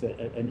 Naturally, it's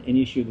an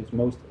issue that's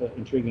most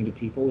intriguing to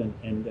people,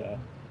 and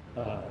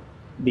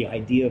the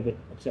idea of it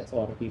upsets a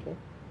lot of people.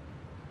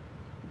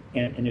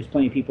 And there's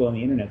plenty of people on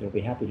the internet that will be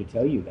happy to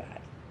tell you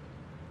that,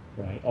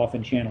 right?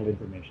 Often channeled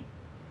information.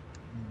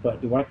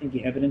 But do I think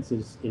the evidence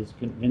is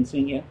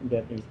convincing yet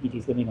that there's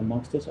ETs living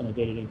amongst us on a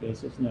day-to-day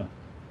basis? No.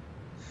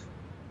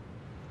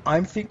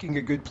 I'm thinking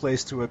a good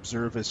place to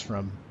observe us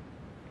from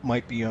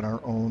might be on our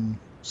own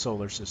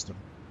solar system.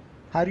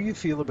 How do you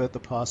feel about the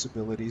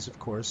possibilities, of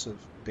course, of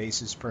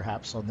bases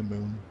perhaps on the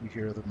moon? We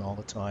hear them all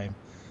the time,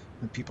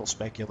 and people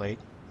speculate.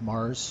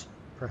 Mars,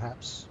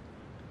 perhaps?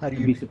 How do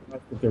I'd you... be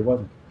surprised if there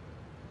wasn't.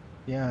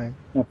 Yeah,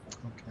 No.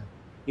 okay.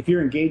 If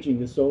you're engaging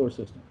the solar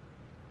system,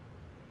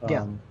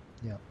 Yeah.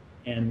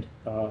 and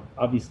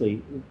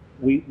obviously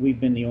we've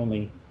been the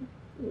only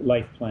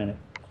life planet,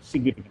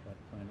 significant life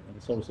planet in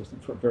the solar system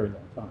for a very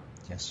long time.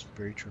 Yes,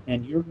 very true.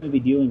 And you're going to be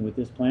dealing with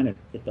this planet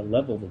at the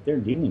level that they're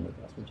dealing with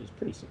us, which is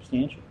pretty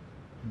substantial.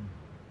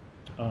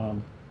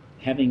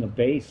 Having a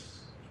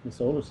base in the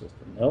solar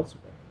system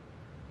elsewhere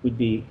would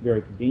be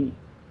very convenient.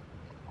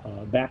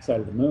 Backside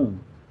of the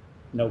moon,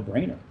 no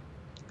brainer.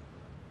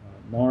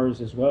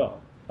 Mars as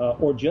well,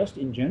 or just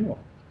in general.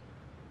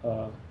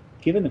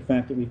 Given the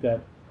fact that we've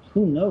got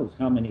who knows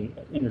how many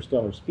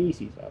interstellar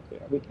species out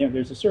there.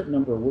 There's a certain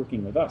number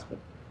working with us, but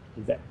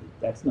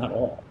that's not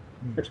all.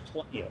 There's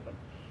plenty of them.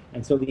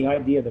 And so the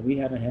idea that we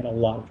haven't had a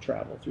lot of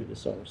travel through the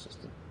solar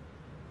system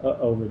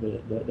over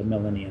the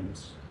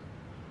millenniums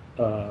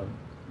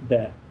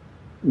that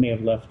may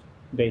have left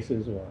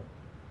bases or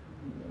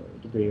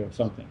debris or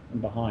something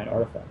behind,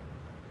 artifact,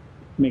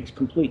 makes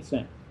complete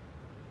sense.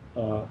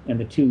 And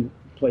the two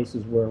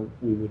places where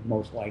we would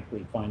most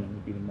likely find them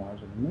would be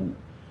Mars and the Moon.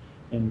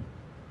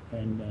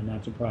 And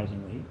not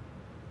surprisingly,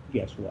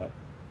 guess what?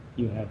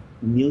 You have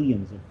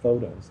millions of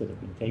photos that have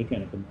been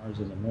taken of the Mars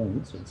and the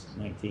Moon since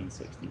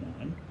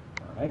 1969.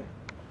 All right,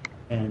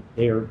 and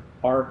they're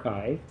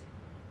archived,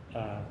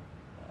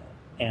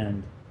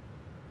 and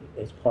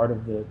as part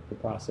of the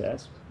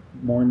process,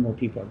 more and more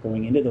people are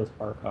going into those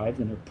archives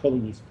and they're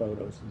pulling these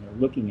photos and they're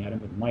looking at them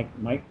with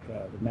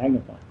the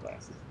magnifying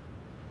glasses.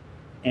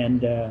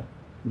 And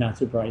not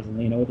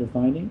surprisingly, you know what they're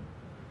finding?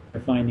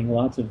 They're finding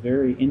lots of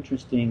very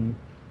interesting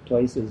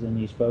places in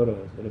these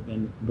photos that have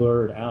been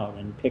blurred out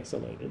and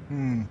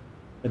pixelated.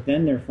 But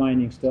then they're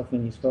finding stuff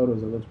in these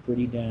photos that looks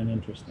pretty damn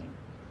interesting.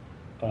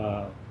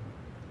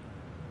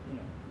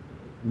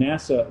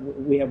 NASA,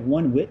 we have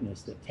one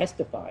witness that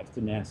testifies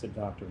to NASA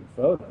doctoring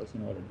photos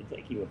in order to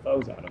take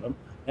UFOs out of them.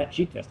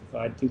 She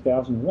testified in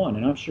 2001,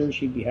 and I'm sure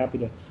she'd be happy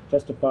to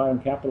testify on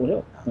Capitol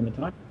Hill when the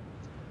time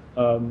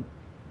comes.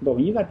 But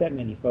when you got that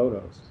many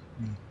photos,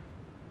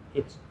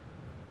 you're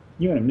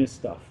going to miss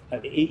stuff,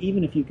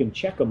 even if you can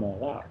check them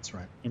all out. That's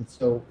right. And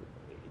so,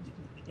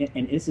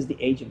 and this is the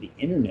age of the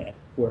internet,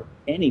 where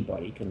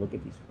anybody can look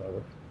at these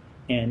photos,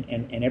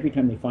 and every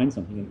time they find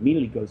something, it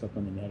immediately goes up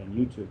on the net on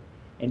YouTube.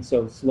 And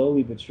so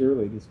slowly but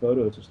surely, these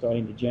photos are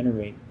starting to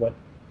generate what's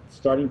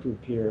starting to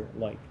appear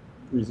like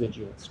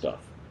residual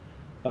stuff.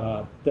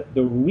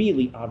 The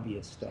really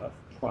obvious stuff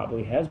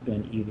probably has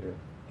been either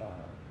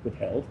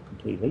withheld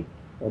completely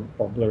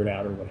or blurred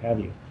out or what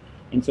have you.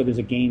 And so there's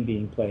a game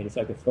being played. It's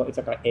like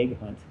an egg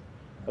hunt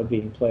of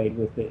being played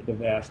with the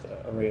vast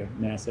array of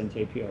NASA and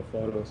JPL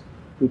photos,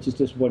 which is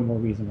just one more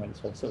reason why this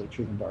whole silly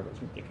truth embargo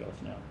is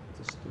ridiculous now. It's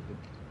just stupid.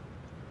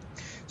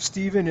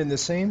 Stephen, in the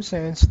same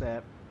sense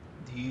that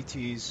the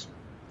ETs,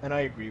 and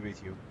I agree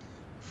with you,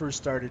 first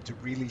started to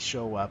really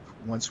show up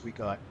once we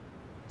got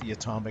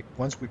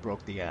once we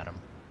broke the atom,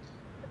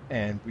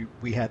 and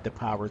we had the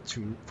power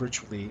to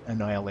virtually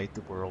annihilate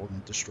the world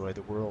and destroy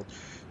the world.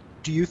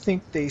 Do you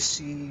think they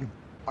see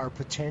our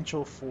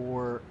potential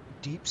for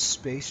deep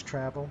space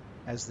travel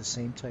as the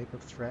same type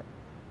of threat?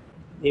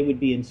 It would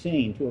be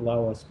insane to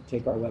allow us to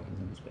take our weapons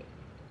into space.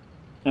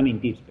 I mean,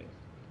 deep space.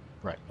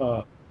 Right.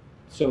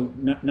 So,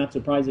 not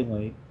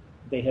surprisingly,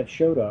 they have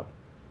showed up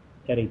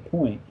at a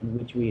point in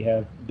which we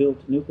have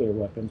built nuclear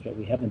weapons, but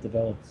we haven't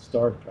developed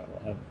star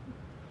travel,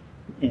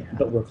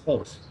 but we're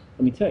close.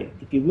 Let me tell you,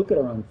 if you look at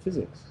our own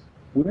physics,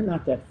 we're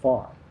not that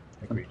far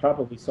from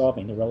probably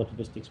solving the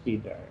relativistic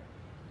speed barrier.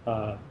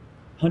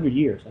 100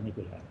 years, I think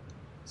we have.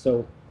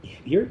 So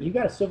you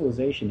got a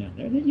civilization down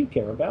there that you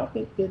care about,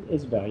 that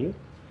is value,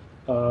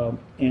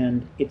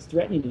 and it's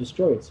threatening to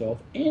destroy itself,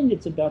 and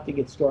it's about to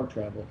get star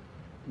travel.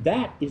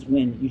 That is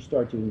when you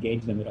start to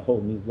engage them at a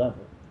whole new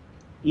level,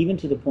 even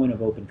to the point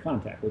of open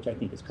contact, which I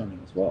think is coming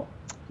as well.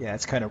 Yeah,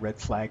 it's kind of red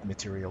flag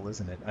material,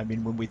 isn't it? I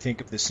mean, when we think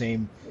of the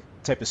same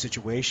type of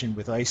situation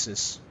with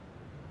ISIS,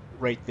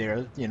 right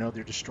there,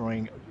 they're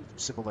destroying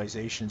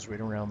civilizations right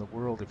around the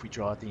world. If we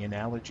draw the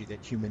analogy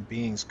that human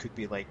beings could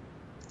be like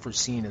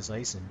foreseen as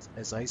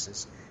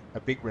ISIS, a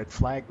big red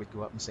flag would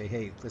go up and say,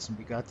 hey, listen,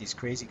 we got these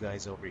crazy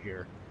guys over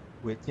here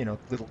with,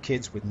 little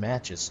kids with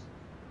matches.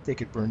 They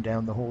could burn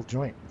down the whole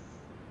joint.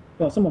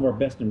 Well, some of our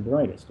best and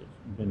brightest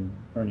have been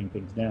burning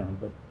things down,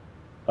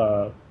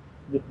 but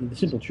the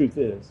simple truth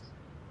is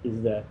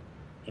that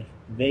if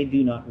they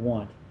do not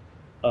want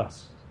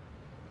us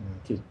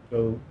to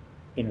go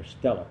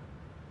interstellar,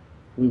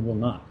 we will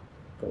not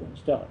go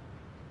interstellar.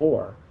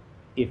 Or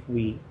if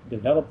we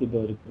develop the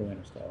ability to go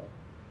interstellar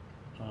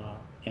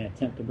and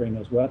attempt to bring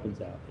those weapons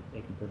out,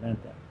 they can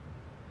prevent that.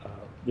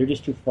 They're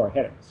just too far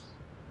ahead of us,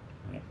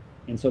 right?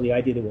 And so the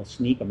idea that we'll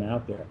sneak them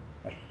out there,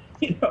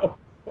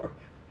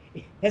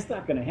 that's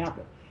not going to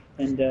happen.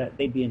 And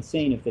they'd be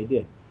insane if they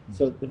did.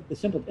 So the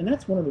simple, and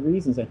that's one of the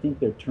reasons I think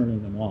they're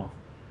turning them off.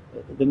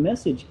 The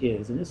message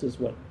is, and this is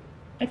what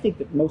I think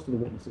that most of the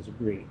witnesses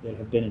agree that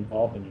have been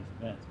involved in these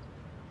events,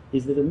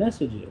 is that the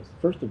message is,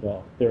 first of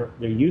all, they're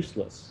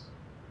useless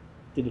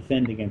to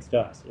defend against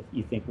us if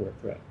you think we're a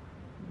threat.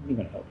 We're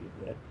going to help you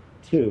with that.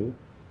 2,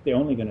 they're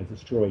only going to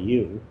destroy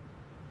you.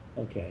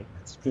 Okay.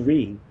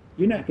 3,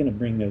 you're not going to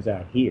bring those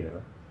out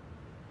here.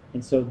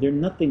 And so they're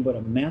nothing but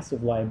a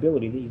massive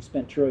liability that you've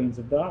spent trillions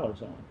of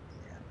dollars on.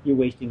 You're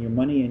wasting your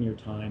money and your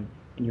time,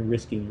 and you're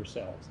risking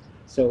yourselves.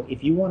 So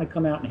if you want to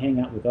come out and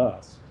hang out with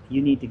us,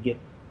 you need to get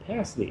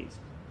past these.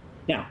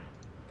 Now,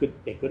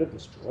 they could have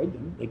destroyed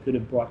them. They could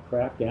have brought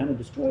Kraft down and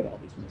destroyed all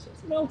these missiles,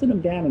 melted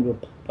them down into a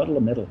puddle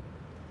of metal,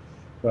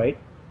 right?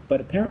 But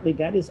apparently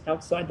that is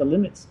outside the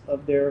limits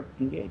of their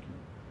engagement.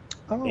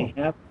 Oh. They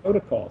have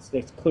protocols.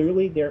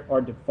 There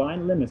are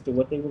defined limits to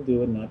what they will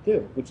do and not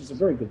do, which is a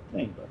very good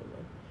thing, by the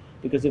way.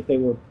 Because if they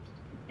were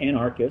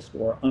anarchist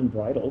or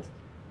unbridled,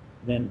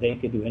 then they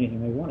could do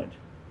anything they wanted,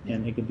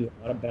 and they could do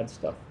a lot of bad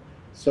stuff.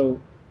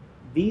 So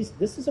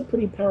this is a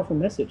pretty powerful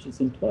message that's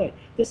in play.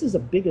 This is a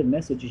bigger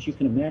message as you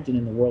can imagine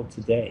in the world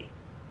today,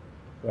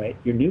 right?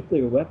 Your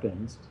nuclear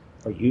weapons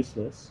are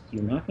useless.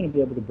 You're not going to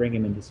be able to bring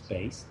them into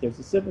space. There's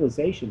the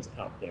civilizations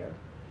out there.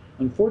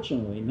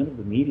 Unfortunately, none of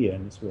the media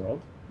in this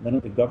world, none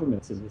of the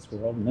governments in this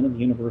world, none of the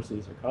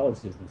universities or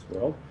colleges in this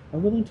world are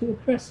willing to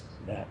address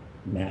that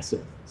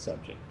massive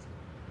subject.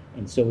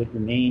 And so it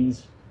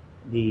remains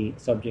the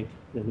subject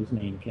whose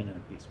name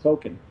cannot be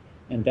spoken.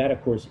 And that,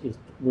 of course,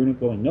 we're not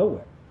going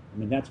nowhere. I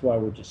mean, that's why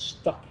we're just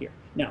stuck here.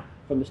 Now,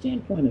 from the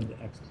standpoint of the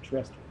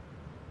extraterrestrial,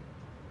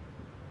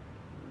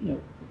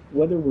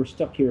 whether we're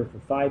stuck here for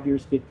 5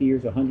 years, 50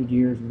 years, 100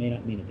 years, may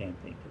not mean a damn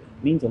thing to them.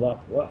 It means a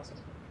lot to us.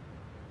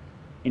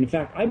 And in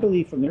fact, I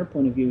believe from their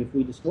point of view, if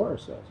we destroy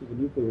ourselves with a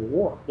nuclear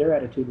war, their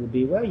attitude will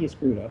be, well, you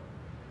screwed up.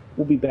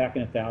 We'll be back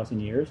in 1,000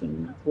 years,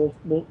 and we'll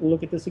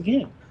look at this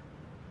again.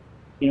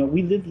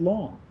 We live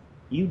long.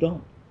 You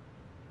don't.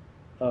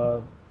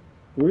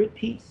 We're at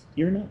peace.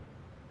 You're not.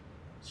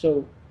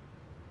 So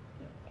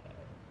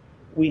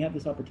we have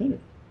this opportunity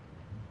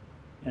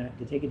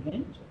to take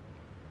advantage of it.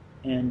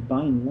 And by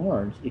and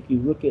large, if you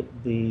look at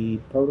the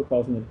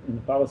protocols and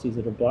the policies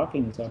that are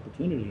blocking this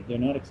opportunity, they're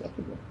not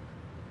acceptable.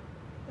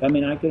 I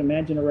mean, I could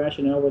imagine a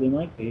rationale where they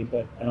might be,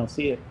 but I don't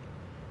see it.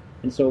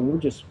 And so we're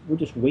just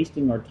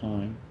wasting our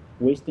time,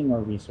 wasting our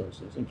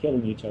resources, and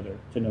killing each other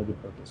to no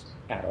good purpose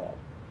at all.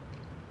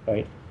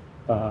 Right?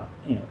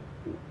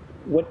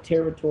 What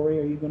territory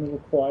are you going to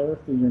require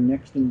for your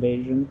next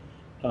invasion?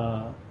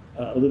 A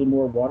little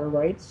more water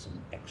rights,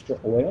 some extra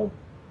oil.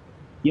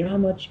 You know how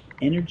much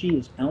energy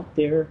is out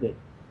there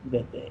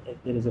that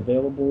is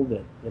available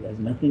that has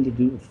nothing to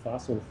do with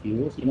fossil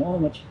fuels? You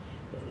know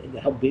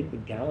how big the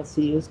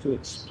galaxy is to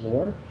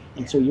explore?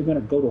 And so you're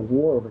going to go to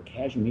war over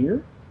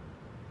Kashmir?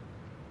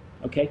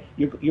 Okay?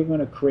 You're going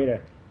to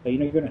create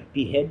you're going to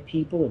behead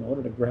people in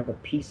order to grab a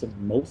piece of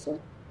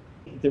Mosul?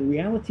 The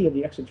reality of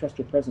the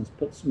extraterrestrial presence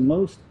puts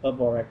most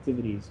of our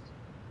activities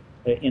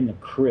in the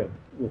crib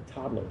with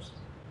toddlers.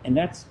 And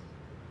that's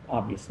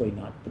obviously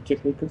not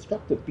particularly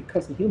constructive,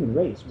 because the human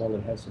race, while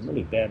it has some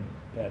really bad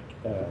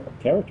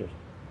characters,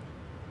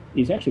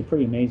 is actually a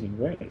pretty amazing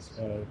race.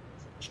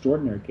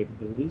 Extraordinary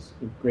capabilities,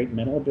 great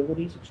mental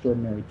abilities,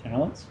 extraordinary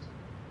talents,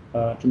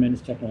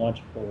 tremendous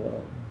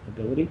technological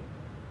ability.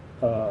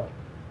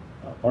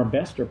 Our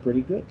best are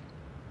pretty good.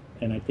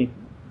 And I think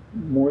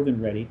more than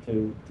ready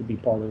to be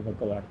part of a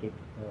galactic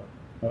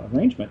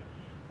arrangement.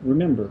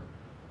 Remember,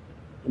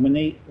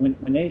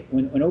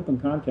 when open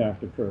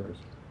contact occurs,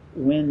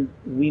 when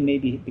we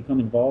maybe become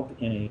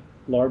involved in a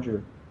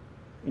larger,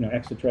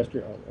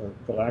 extraterrestrial or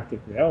galactic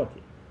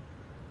reality,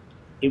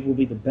 it will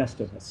be the best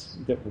of us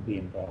that will be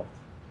involved.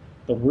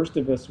 The worst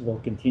of us will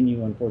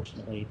continue,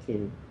 unfortunately,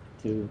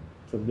 to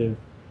live,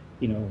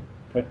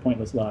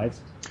 pointless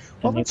lives,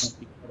 and they won't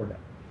be part of that.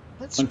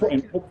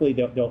 And hopefully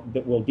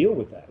we'll deal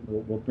with that.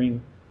 We'll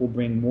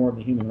bring more of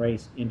the human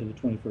race into the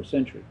 21st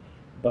century,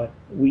 but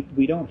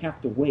we don't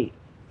have to wait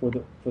for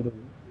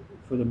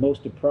the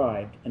most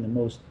deprived and the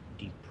most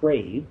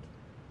depraved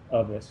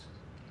of us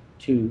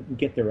to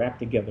get their act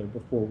together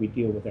before we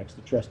deal with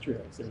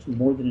extraterrestrials. There's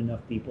more than enough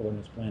people on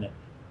this planet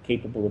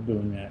capable of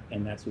doing that,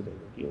 and that's who they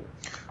will deal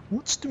with.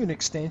 Let's do an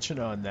extension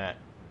on that.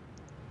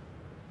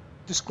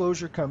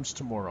 Disclosure comes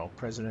tomorrow.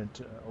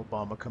 President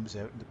Obama comes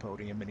out in the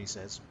podium and he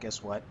says,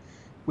 guess what?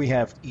 We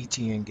have ET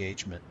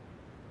engagement.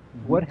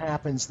 Mm-hmm. What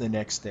happens the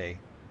next day?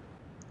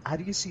 How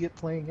do you see it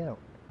playing out?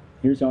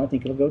 Here's how I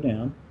think it'll go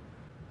down.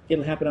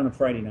 It'll happen on a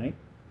Friday night,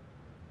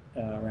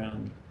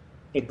 around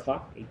 8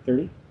 o'clock,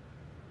 8:30,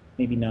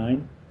 maybe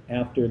 9,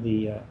 after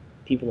the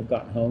people have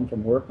gotten home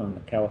from work in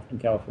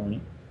California,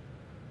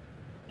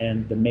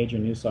 and the major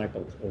news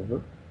cycle is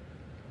over.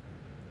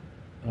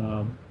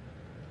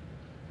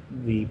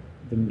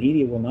 The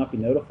media will not be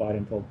notified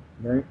until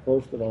very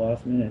close to the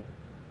last minute.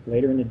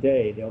 Later in the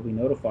day, they'll be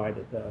notified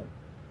that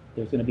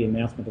there's going to be an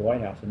announcement at the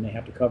White House, and they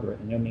have to cover it.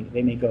 And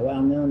they may go,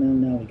 oh,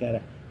 no,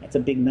 that's a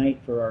big night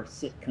for our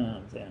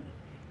sitcoms, and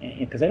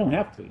because they don't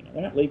have to,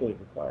 they're not legally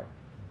required.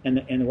 and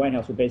the White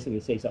House will basically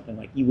say something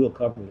like, "You will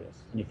cover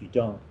this, and if you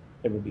don't,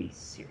 there will be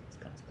serious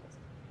consequences."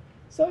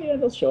 So yeah,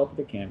 they'll show up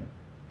with the camera,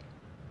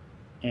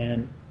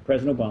 and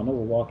President Obama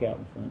will walk out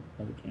in front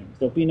of the cameras.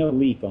 There'll be no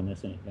leak on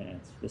this in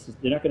advance.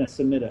 They're not going to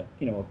submit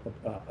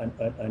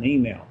an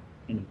email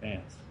in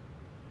advance,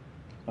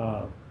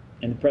 and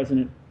the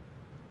president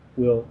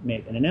will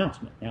make an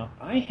announcement. Now,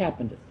 I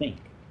happen to think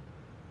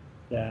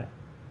that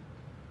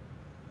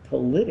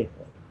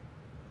politically,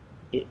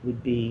 it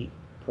would be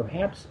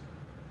perhaps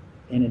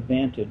an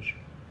advantage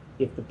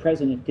if the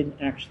president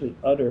didn't actually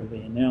utter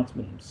the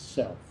announcement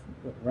himself,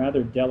 but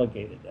rather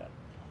delegated that.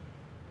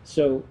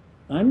 So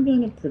I'm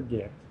going to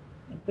predict,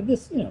 but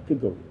this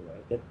could go either way,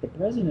 that the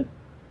president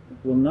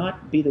will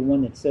not be the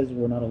one that says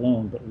we're not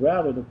alone, but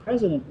rather the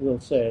president will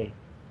say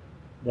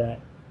that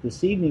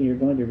this evening you're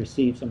going to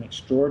receive some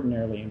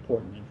extraordinarily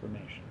important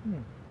information.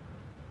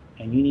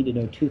 And you need to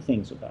know two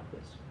things about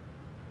this.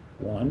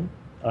 One,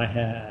 I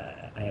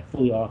have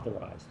fully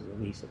authorized the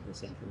release of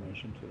this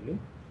information to you.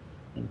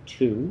 And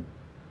two,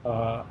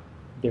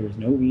 there is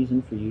no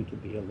reason for you to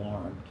be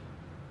alarmed.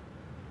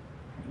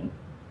 Right?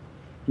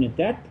 And at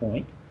that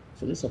point,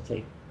 so this will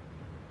take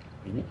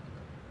a minute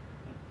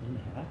and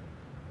a half,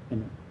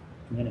 and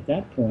then at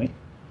that point,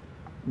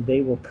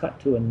 they will cut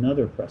to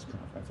another press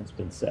conference that's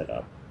been set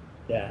up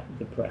that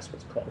the press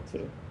was called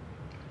to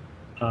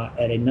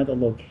at another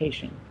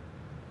location.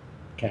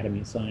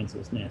 Academy of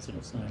Sciences,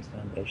 National Science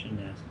Foundation,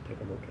 NASA, pick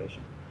a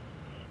location.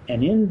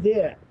 And in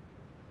that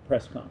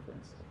press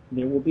conference,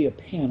 there will be a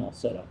panel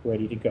set up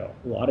ready to go.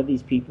 A lot of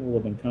these people will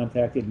have been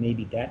contacted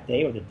maybe that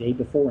day or the day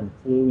before and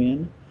flew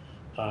in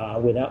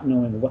without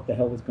knowing what the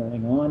hell was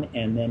going on,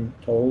 and then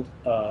told,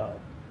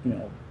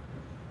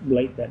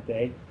 late that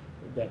day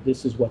that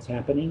this is what's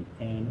happening,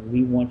 and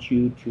we want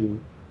you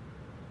to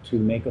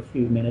make a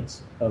few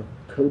minutes of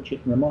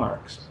cogent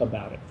remarks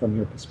about it from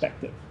your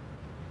perspective.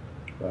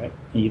 Right?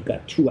 And you've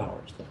got 2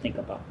 hours to think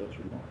about those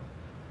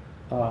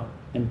remarks.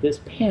 And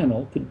this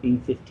panel could be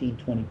 15,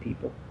 20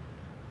 people.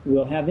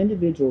 We'll have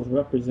individuals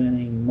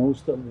representing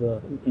most of the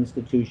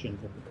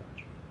institutions of the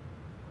country.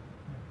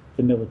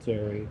 The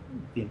military,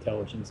 the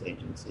intelligence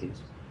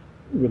agencies,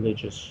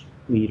 religious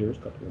leaders,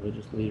 a couple of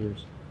religious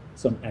leaders,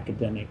 some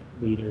academic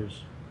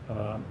leaders,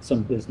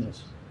 some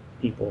business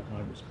people,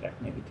 high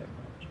respect, maybe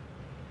technology.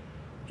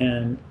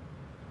 And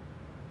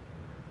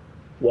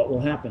what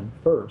will happen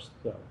first,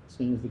 though, as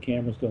soon as the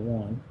cameras go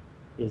on,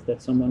 is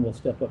that someone will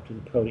step up to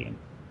the podium.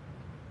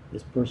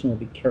 This person will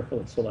be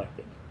carefully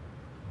selected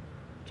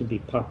to be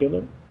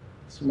popular,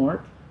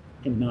 smart,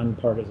 and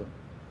nonpartisan.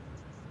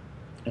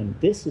 And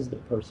this is the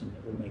person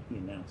that will make the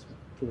announcement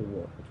to the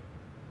world.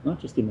 Not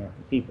just the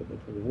American people,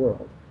 but to the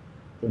world.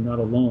 They're not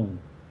alone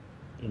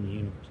in the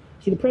universe.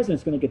 See, the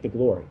president's going to get the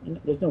glory, and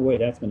there's no way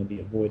that's going to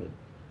be avoided.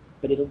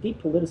 But it'll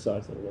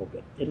depoliticize it a little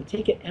bit. It'll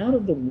take it out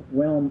of the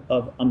realm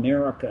of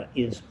America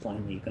is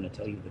finally going to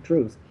tell you the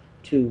truth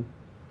to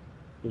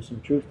there's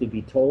some truth to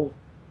be told,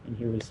 and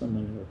here is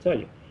someone who will tell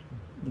you.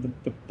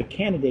 The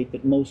candidate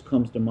that most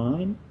comes to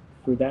mind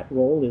for that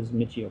role is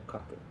Michio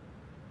Kaku.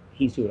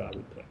 He's who I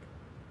would pick.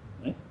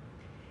 Right?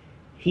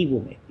 He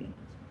will make the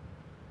announcement.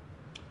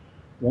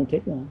 Won't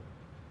take long.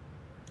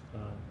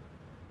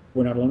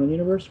 We're not alone in the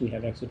universe. We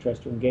have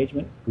extraterrestrial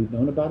engagement. We've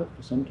known about it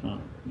for some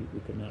time. We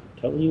could not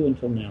tell you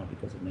until now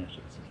because of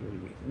national security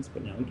reasons,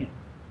 but now we can.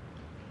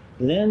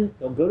 Then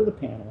they'll go to the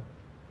panel.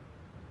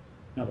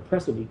 Now the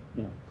press will be,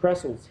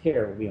 Kressel's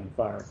hair will be on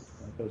fire,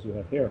 like those who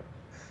have hair.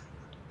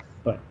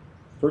 But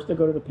first they'll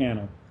go to the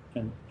panel,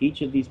 and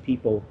each of these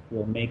people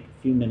will make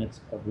a few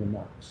minutes of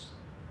remarks,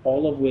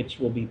 all of which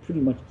will be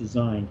pretty much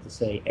designed to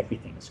say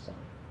everything is fine,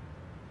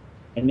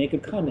 and make a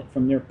comment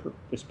from their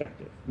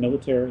perspective,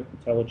 military,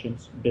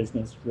 intelligence,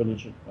 business,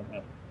 religion,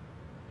 whatever.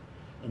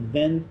 And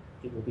then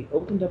it will be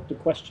opened up to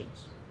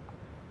questions.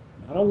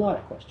 Not a lot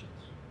of questions,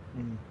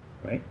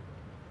 right?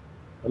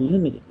 A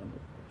limited number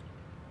of questions.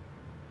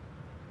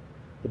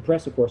 The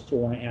press, of course, will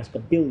want to ask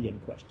 1 billion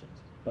questions,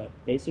 but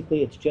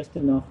basically it's just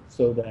enough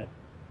so that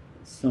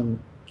some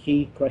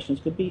key questions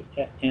could be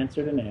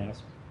answered and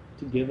asked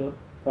to give a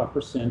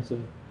proper sense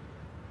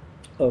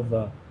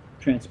of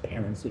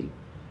transparency.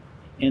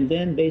 And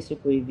then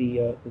basically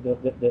the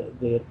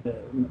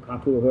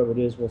Kaku or whoever it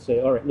is will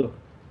say, all right, look,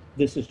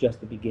 this is just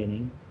the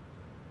beginning.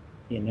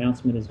 The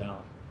announcement is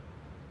out.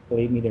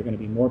 Believe me, there are going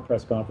to be more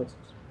press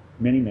conferences,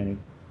 many, many.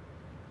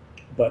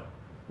 But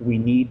we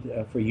need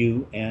for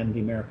you and the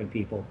American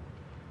people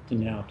to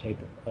now take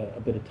a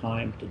bit of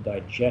time to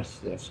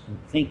digest this and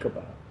think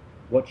about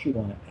what you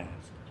want to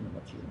ask and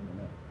what you want to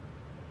know.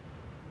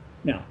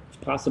 Now, it's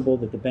possible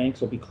that the banks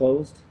will be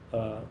closed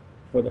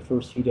for the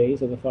first few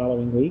days of the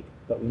following week,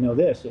 but we know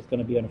this, it's going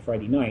to be on a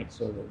Friday night,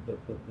 so the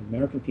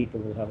American people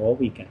will have all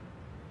weekend,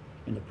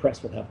 and the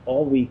press will have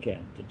all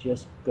weekend to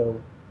just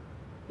go,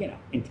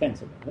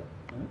 intense about it,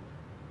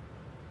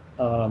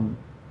 right?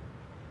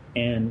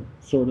 And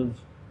sort of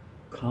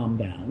calm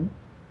down,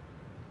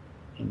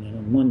 and then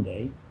on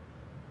Monday,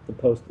 the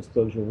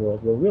post-disclosure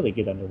world will really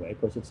get underway.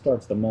 Of course, it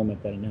starts the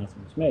moment that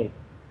announcement is made,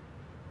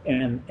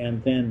 and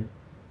then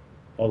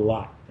a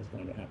lot is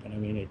going to happen. I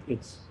mean,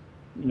 it's,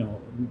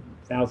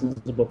 thousands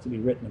of books will be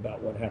written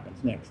about what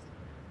happens next.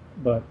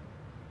 But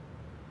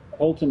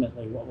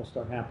ultimately, what will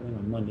start happening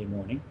on Monday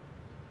morning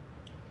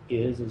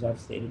is, as I've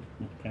stated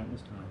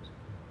countless times,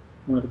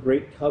 one of the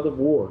great tug of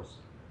wars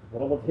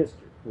of all of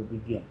history will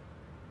begin.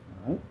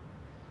 All right?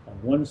 On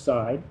one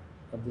side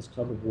of this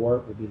tug of war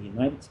will be the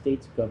United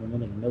States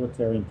government and the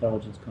military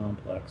intelligence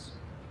complex.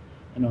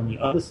 And on the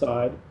other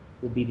side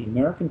will be the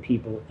American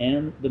people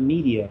and the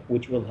media,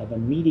 which will have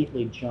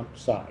immediately jumped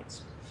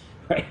sides.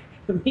 Right?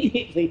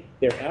 Immediately,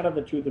 they're out of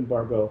the truth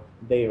embargo.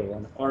 They are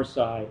on our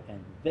side,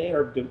 and they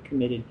are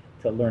committed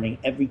to learning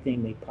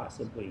everything they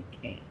possibly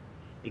can,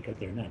 because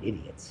they're not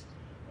idiots.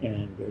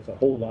 And there's a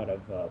whole lot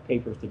of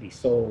papers to be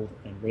sold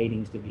and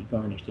ratings to be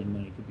garnished and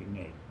money to be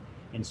made.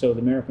 And so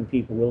the American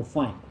people will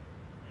finally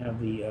have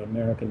the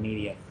American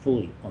media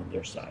fully on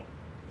their side.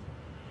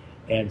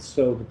 And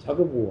so the tug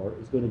of war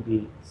is going to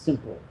be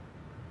simple.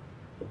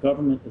 The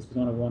government is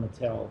going to want to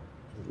tell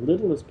as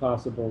little as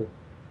possible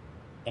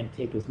and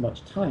take as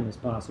much time as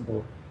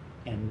possible,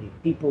 and the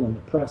people in the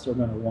press are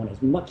going to want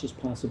as much as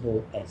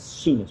possible as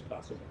soon as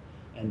possible.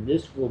 And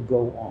this will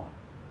go on,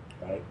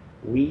 right?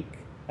 Week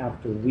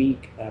after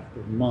week after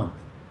month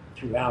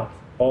throughout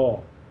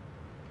all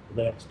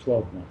the next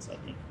 12 months, I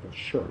think, for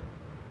sure.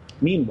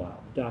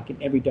 Meanwhile,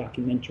 every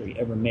documentary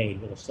ever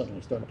made will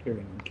suddenly start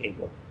appearing on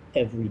cable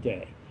every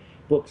day.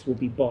 Books will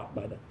be bought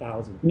by the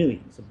thousands,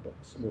 millions of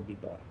books will be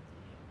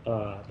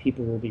bought.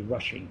 People will be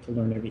rushing to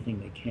learn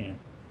everything they can.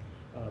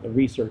 The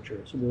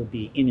researchers will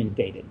be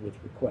inundated with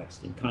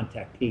requests, and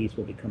contactees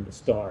will become the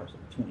stars of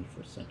the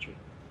 21st century,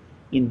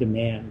 in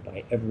demand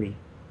by every,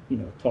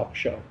 talk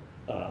show,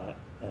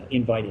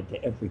 invited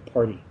to every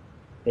party.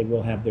 They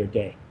will have their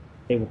day.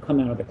 They will come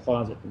out of the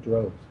closet in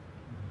droves.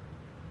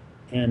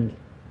 And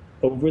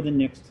over the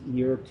next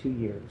year or 2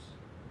 years,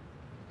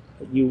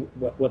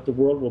 what the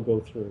world will go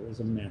through is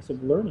a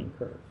massive learning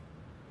curve,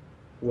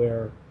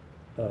 where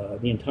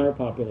the entire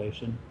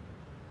population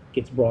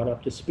gets brought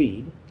up to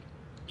speed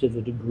to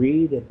the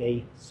degree that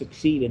they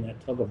succeed in that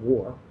tug of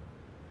war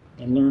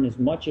and learn as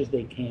much as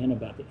they can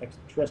about the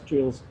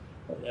extraterrestrials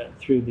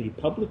through the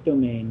public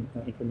domain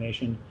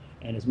information,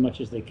 and as much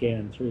as they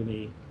can through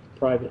the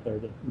private or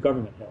the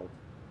government-held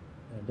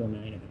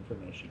domain of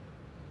information.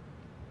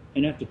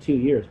 And after 2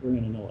 years, we're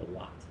going to know a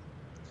lot,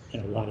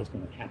 and a lot is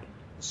going to happen.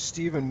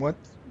 Stephen,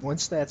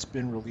 once that's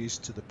been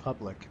released to the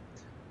public,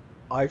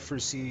 I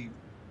foresee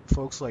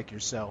folks like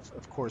yourself,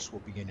 of course, will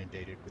be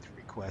inundated with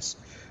requests.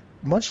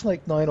 Much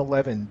like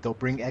 9/11, they'll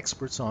bring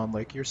experts on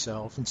like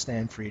yourself and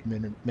Stan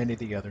Friedman and many of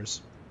the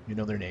others, you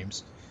know their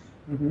names,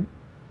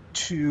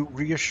 to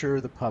reassure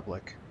the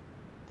public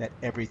that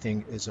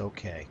everything is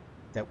okay,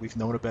 that we've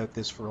known about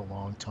this for a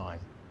long time.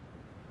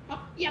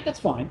 Yeah, that's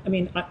fine. I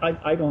mean,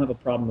 I don't have a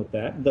problem with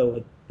that,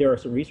 though there are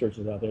some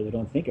researchers out there that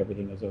don't think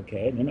everything is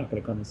okay, and they're not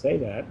going to come and say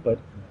that, but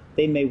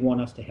they may want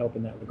us to help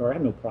in that regard. I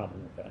have no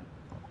problem with that.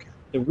 Okay.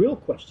 The real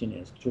question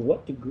is, to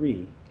what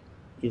degree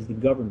is the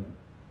government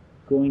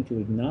going to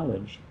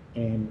acknowledge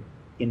and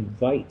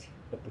invite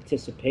the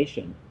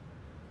participation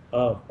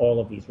of all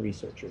of these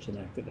researchers and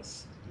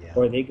activists? Yeah.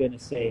 Or are they going to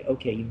say,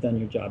 okay, you've done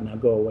your job, now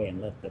go away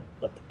and let the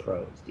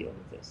pros deal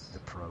with this? The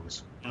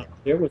pros. Now,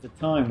 there was a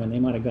time when they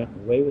might have gotten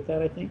away with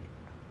that, I think,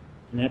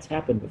 and that's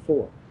happened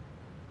before.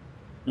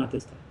 Not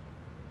this time.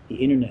 The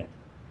internet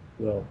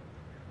will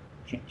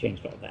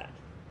change all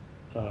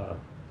that.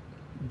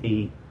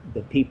 The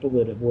people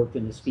that have worked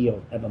in this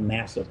field have a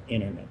massive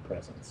internet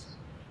presence.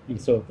 And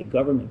so if the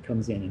government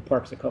comes in and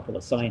parks a couple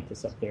of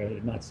scientists up there that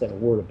have not said a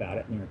word about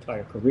it in their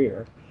entire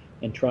career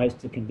and tries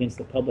to convince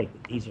the public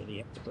that these are the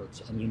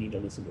experts and you need to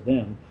listen to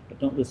them, but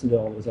don't listen to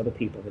all those other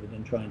people that have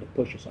been trying to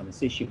push us on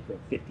this issue for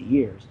 50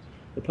 years,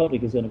 the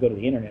public is going to go to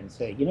the internet and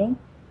say,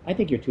 I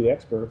think your two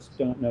experts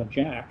don't know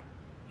jack,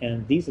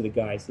 and these are the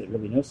guys that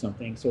really know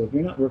something, so if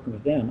you're not working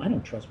with them, I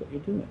don't trust what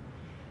you're doing.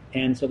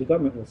 And so the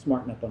government will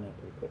smarten up on that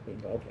pretty quickly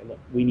and go, okay, look,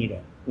 we need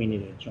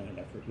a joint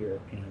effort here,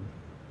 and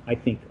I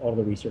think all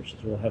the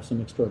researchers will have some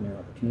extraordinary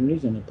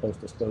opportunities in the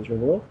post-disclosure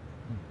world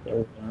that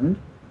will be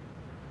learned.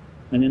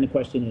 And then the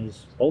question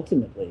is,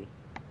 ultimately,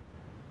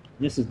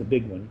 this is the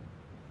big one,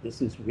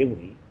 this is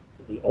really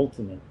the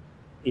ultimate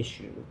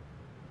issue,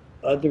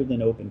 other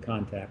than open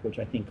contact, which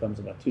I think comes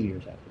about 2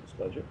 years after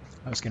disclosure.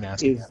 I was going to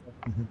ask you that.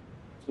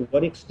 To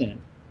what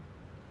extent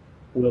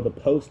will the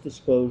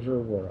post-disclosure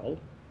world,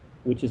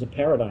 which is a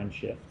paradigm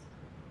shift,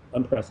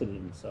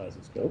 unprecedented in size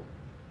and scope,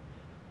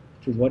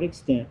 to what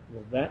extent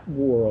will that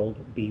world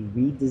be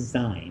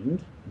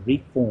redesigned,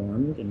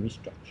 reformed, and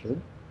restructured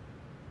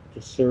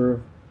to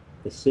serve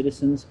the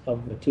citizens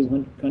of the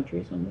 200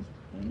 countries on this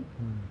planet?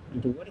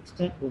 And to what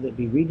extent will it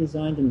be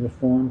redesigned and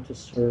reformed to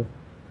serve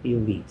the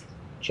elite,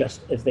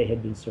 just as they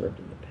had been served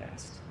in the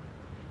past?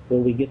 Will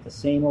we get the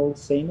same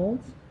olds?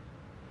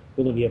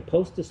 Will it be a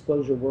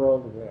post-disclosure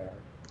world where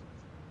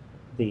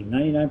the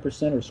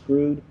 99% are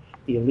screwed,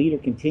 the elite are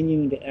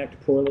continuing to act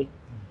poorly,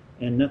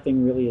 and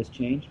nothing really has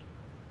changed?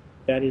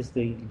 That is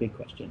the big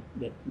question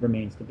that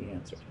remains to be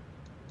answered.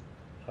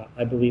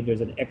 I believe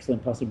there's an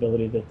excellent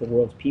possibility that the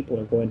world's people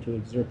are going to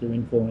exert their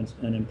influence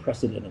on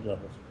unprecedented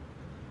levels.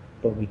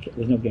 But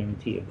there's no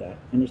guarantee of that.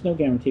 And there's no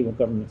guarantee what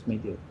governments may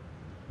do.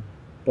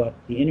 But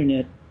the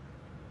internet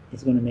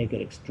is going to make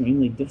it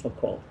extremely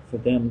difficult for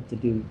them to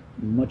do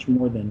much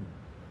more than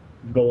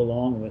go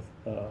along with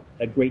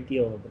a great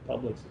deal of the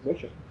public's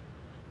wishes.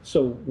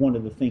 So one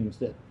of the things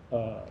that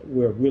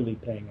we're really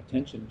paying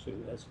attention to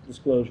as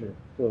disclosure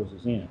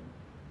closes in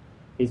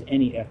is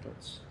any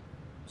efforts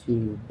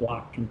to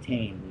block,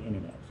 contain the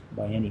internet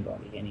by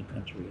anybody, any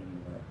country,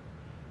 anywhere,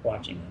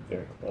 watching it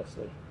very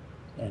closely.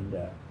 And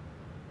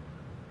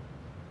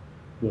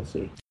we'll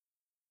see.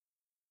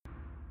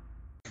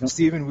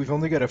 Stephen, we've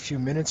only got a few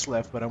minutes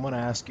left, but I want to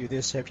ask you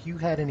this. Have you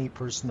had any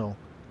personal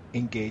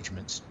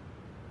engagements?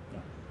 No.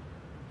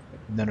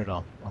 None at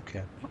all.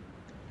 Okay.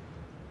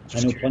 I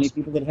know plenty of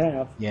people that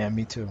have. Yeah,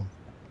 me too.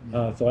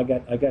 So I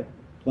got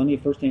plenty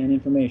of first-hand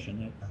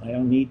information. I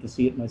don't need to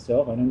see it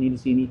myself. I don't need to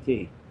see an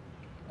ET.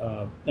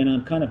 And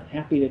I'm kind of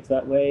happy that it's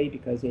that way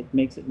because it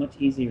makes it much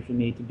easier for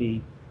me to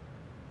be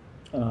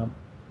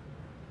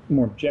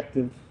more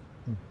objective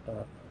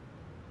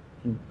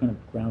and kind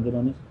of grounded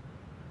on this.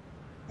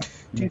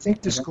 Do you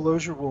think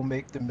disclosure will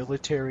make the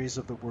militaries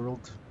of the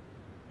world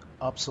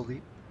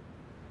obsolete?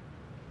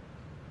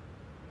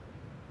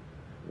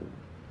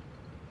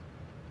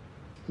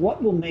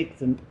 What will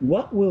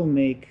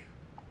make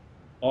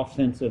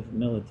offensive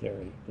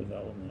military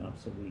development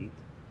obsolete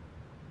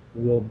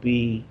will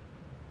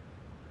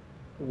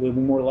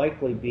more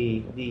likely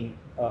be the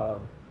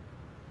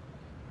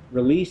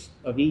release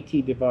of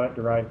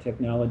ET-derived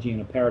technology and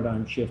a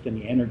paradigm shift in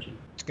the energy.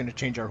 It's going to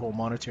change our whole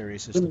monetary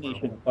system.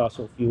 Elimination of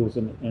fossil fuels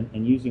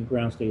and using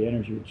ground state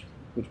energy,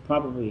 which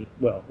probably,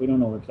 well, we don't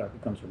know where exactly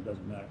it comes from,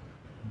 doesn't matter.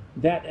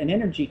 That an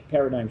energy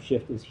paradigm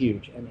shift is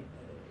huge. I mean,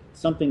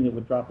 something that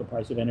would drop the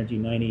price of energy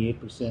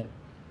 98%,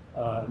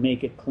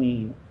 make it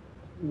clean,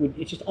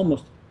 it's just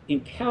almost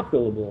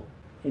incalculable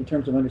in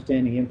terms of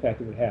understanding the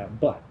impact it would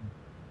have. But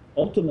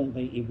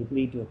ultimately, it would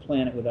lead to a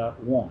planet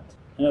without want.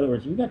 In other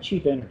words, you've got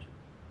cheap energy,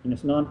 and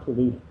it's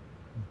non-polluting.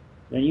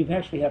 Then you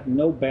actually have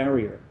no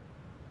barrier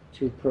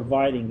to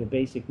providing the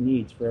basic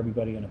needs for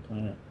everybody on the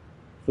planet: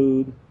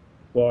 food,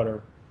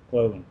 water,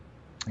 clothing.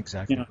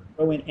 Exactly. Now,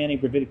 throw in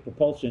anti-gravitic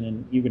propulsion,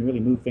 and you can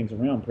really move things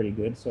around pretty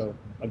good. So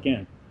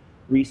again,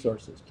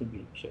 resources can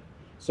be shipped.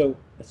 So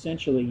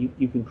essentially,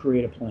 you can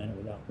create a planet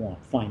without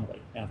want,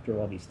 finally, after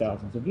all these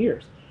thousands of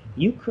years.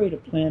 You create a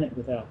planet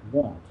without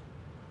want,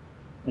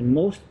 and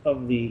most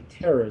of the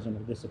terrorism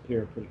will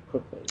disappear pretty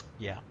quickly.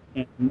 Yeah.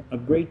 And a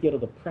great deal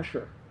of the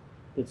pressure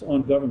that's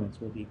on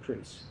governments will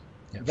decrease.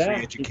 Yeah,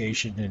 free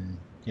education and,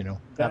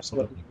 that's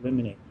absolutely. what will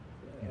eliminate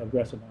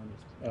aggressive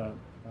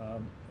armies.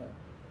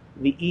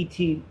 The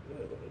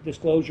ET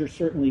disclosure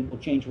certainly will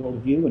change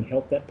worldview and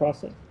help that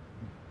process.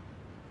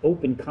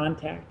 Open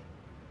contact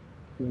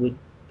would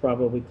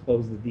probably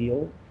close the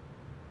deal.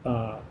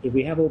 If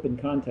we have open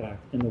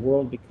contact and the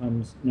world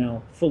becomes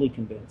now fully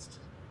convinced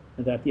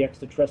that the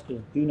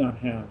extraterrestrials do not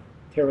have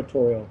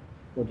territorial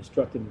or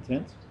destructive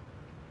intents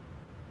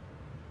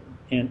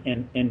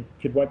and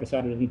could wipe us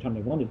out at any time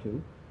they wanted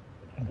to,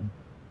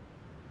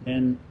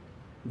 then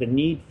the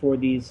need for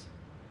these,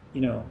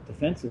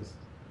 defenses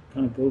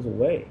kind of goes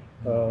away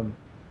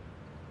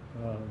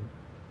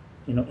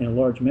in a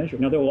large measure.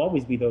 Now, there will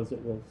always be those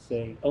that will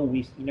say, oh,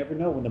 you never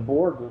know when the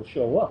Borg will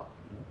show up.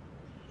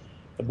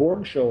 If the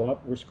Borg show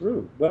up, we're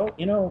screwed. Well,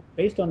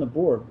 based on the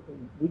Borg,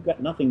 we've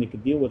got nothing that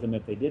could deal with them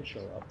if they did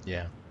show up.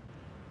 Yeah.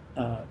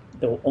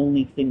 The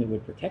only thing that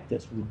would protect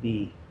us would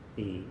be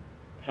the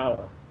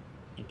power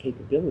and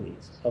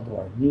capabilities of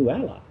our new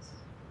allies,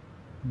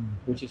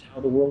 which is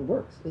how the world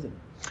works, isn't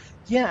it?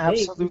 Yeah,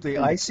 absolutely.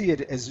 I see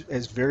it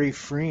as very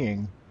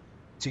freeing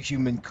to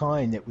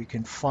humankind that we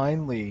can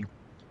finally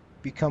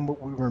become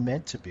what we were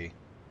meant to be.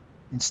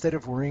 Instead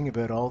of worrying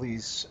about all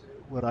these,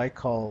 what I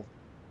call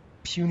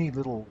puny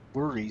little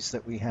worries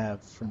that we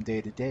have from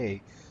day to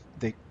day,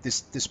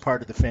 this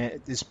part of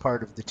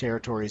the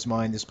territory is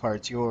mine, this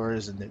part's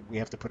yours, and that we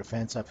have to put a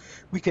fence up.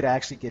 We could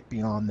actually get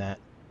beyond that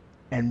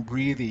and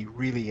really,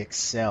 really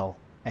excel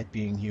at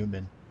being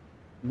human.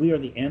 We are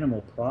the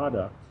animal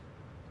product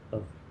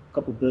of a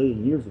couple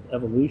billion years of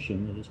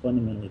evolution that is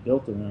fundamentally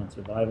built around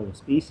survival of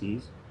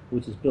species,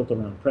 which is built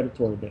around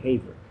predatory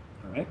behavior.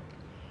 All right?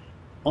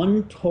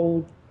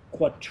 Untold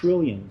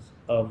quadrillions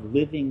of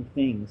living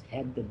things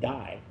had to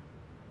die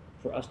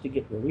for us to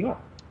get where we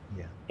are.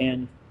 Yeah.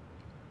 And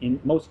in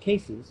most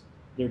cases,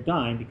 they're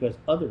dying because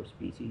other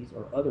species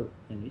or other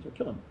enemies are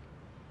killing them.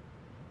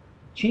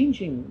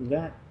 Changing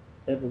that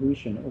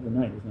evolution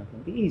overnight is not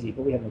going to be easy,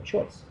 but we have no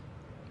choice.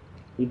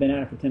 We've been at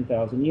it for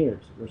 10,000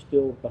 years. We're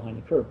still behind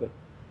the curve, but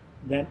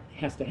that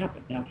has to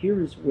happen. Now,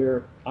 here's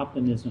where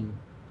optimism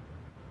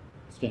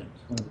stems.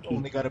 One of the key.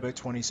 Only got about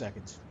 20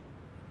 seconds.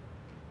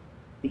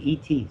 The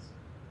ETs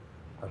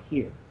are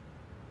here.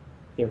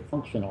 They're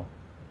functional.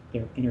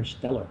 They're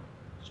interstellar.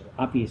 So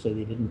obviously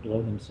they didn't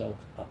blow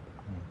themselves up.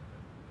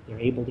 They're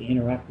able to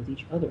interact with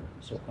each other.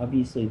 So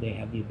obviously they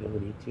have the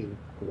ability to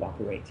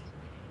cooperate.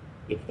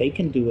 If they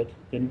can do it,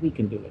 then we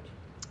can do it.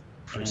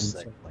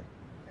 Precisely.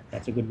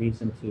 That's a good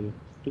reason to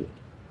do it.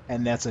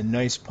 And that's a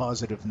nice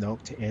positive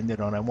note to end it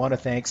on. I want to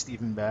thank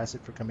Stephen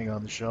Bassett for coming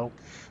on the show.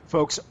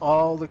 Folks,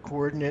 all the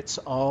coordinates,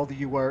 all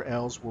the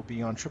URLs will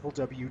be on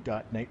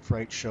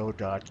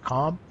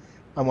www.nightfrightshow.com.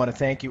 I want to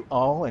thank you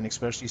all, and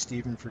especially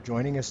Stephen, for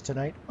joining us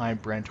tonight. I'm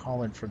Brent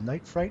Holland from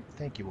Night Fright.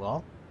 Thank you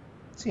all.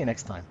 See you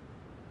next time.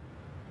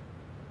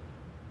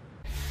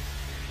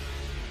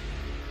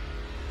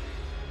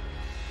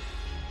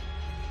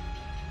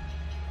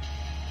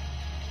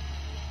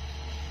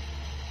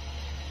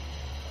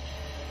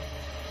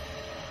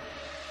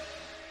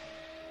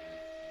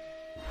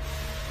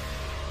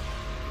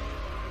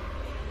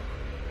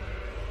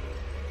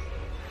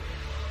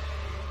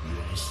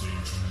 You're listening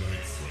to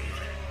Night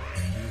Fright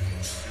and your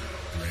host,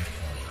 Brent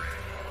Holland.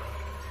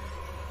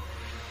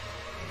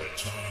 The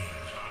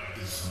time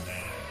is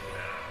now.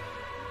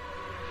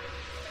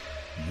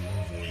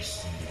 Your voice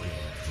in the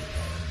dark for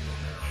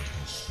paranormal and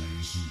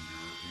conspiracy.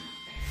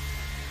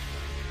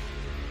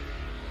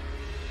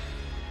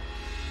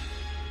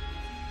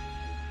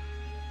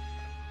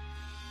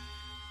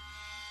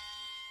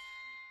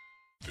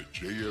 The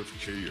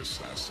JFK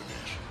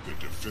Assassination, the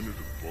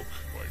definitive book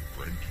by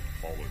Brent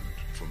Holland.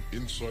 From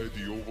inside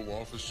the Oval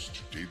Office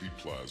to Davy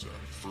Plaza,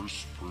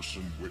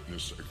 first-person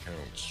witness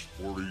accounts.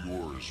 Order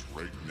yours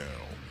right now.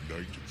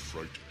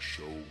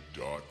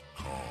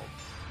 NightFrightShow.com.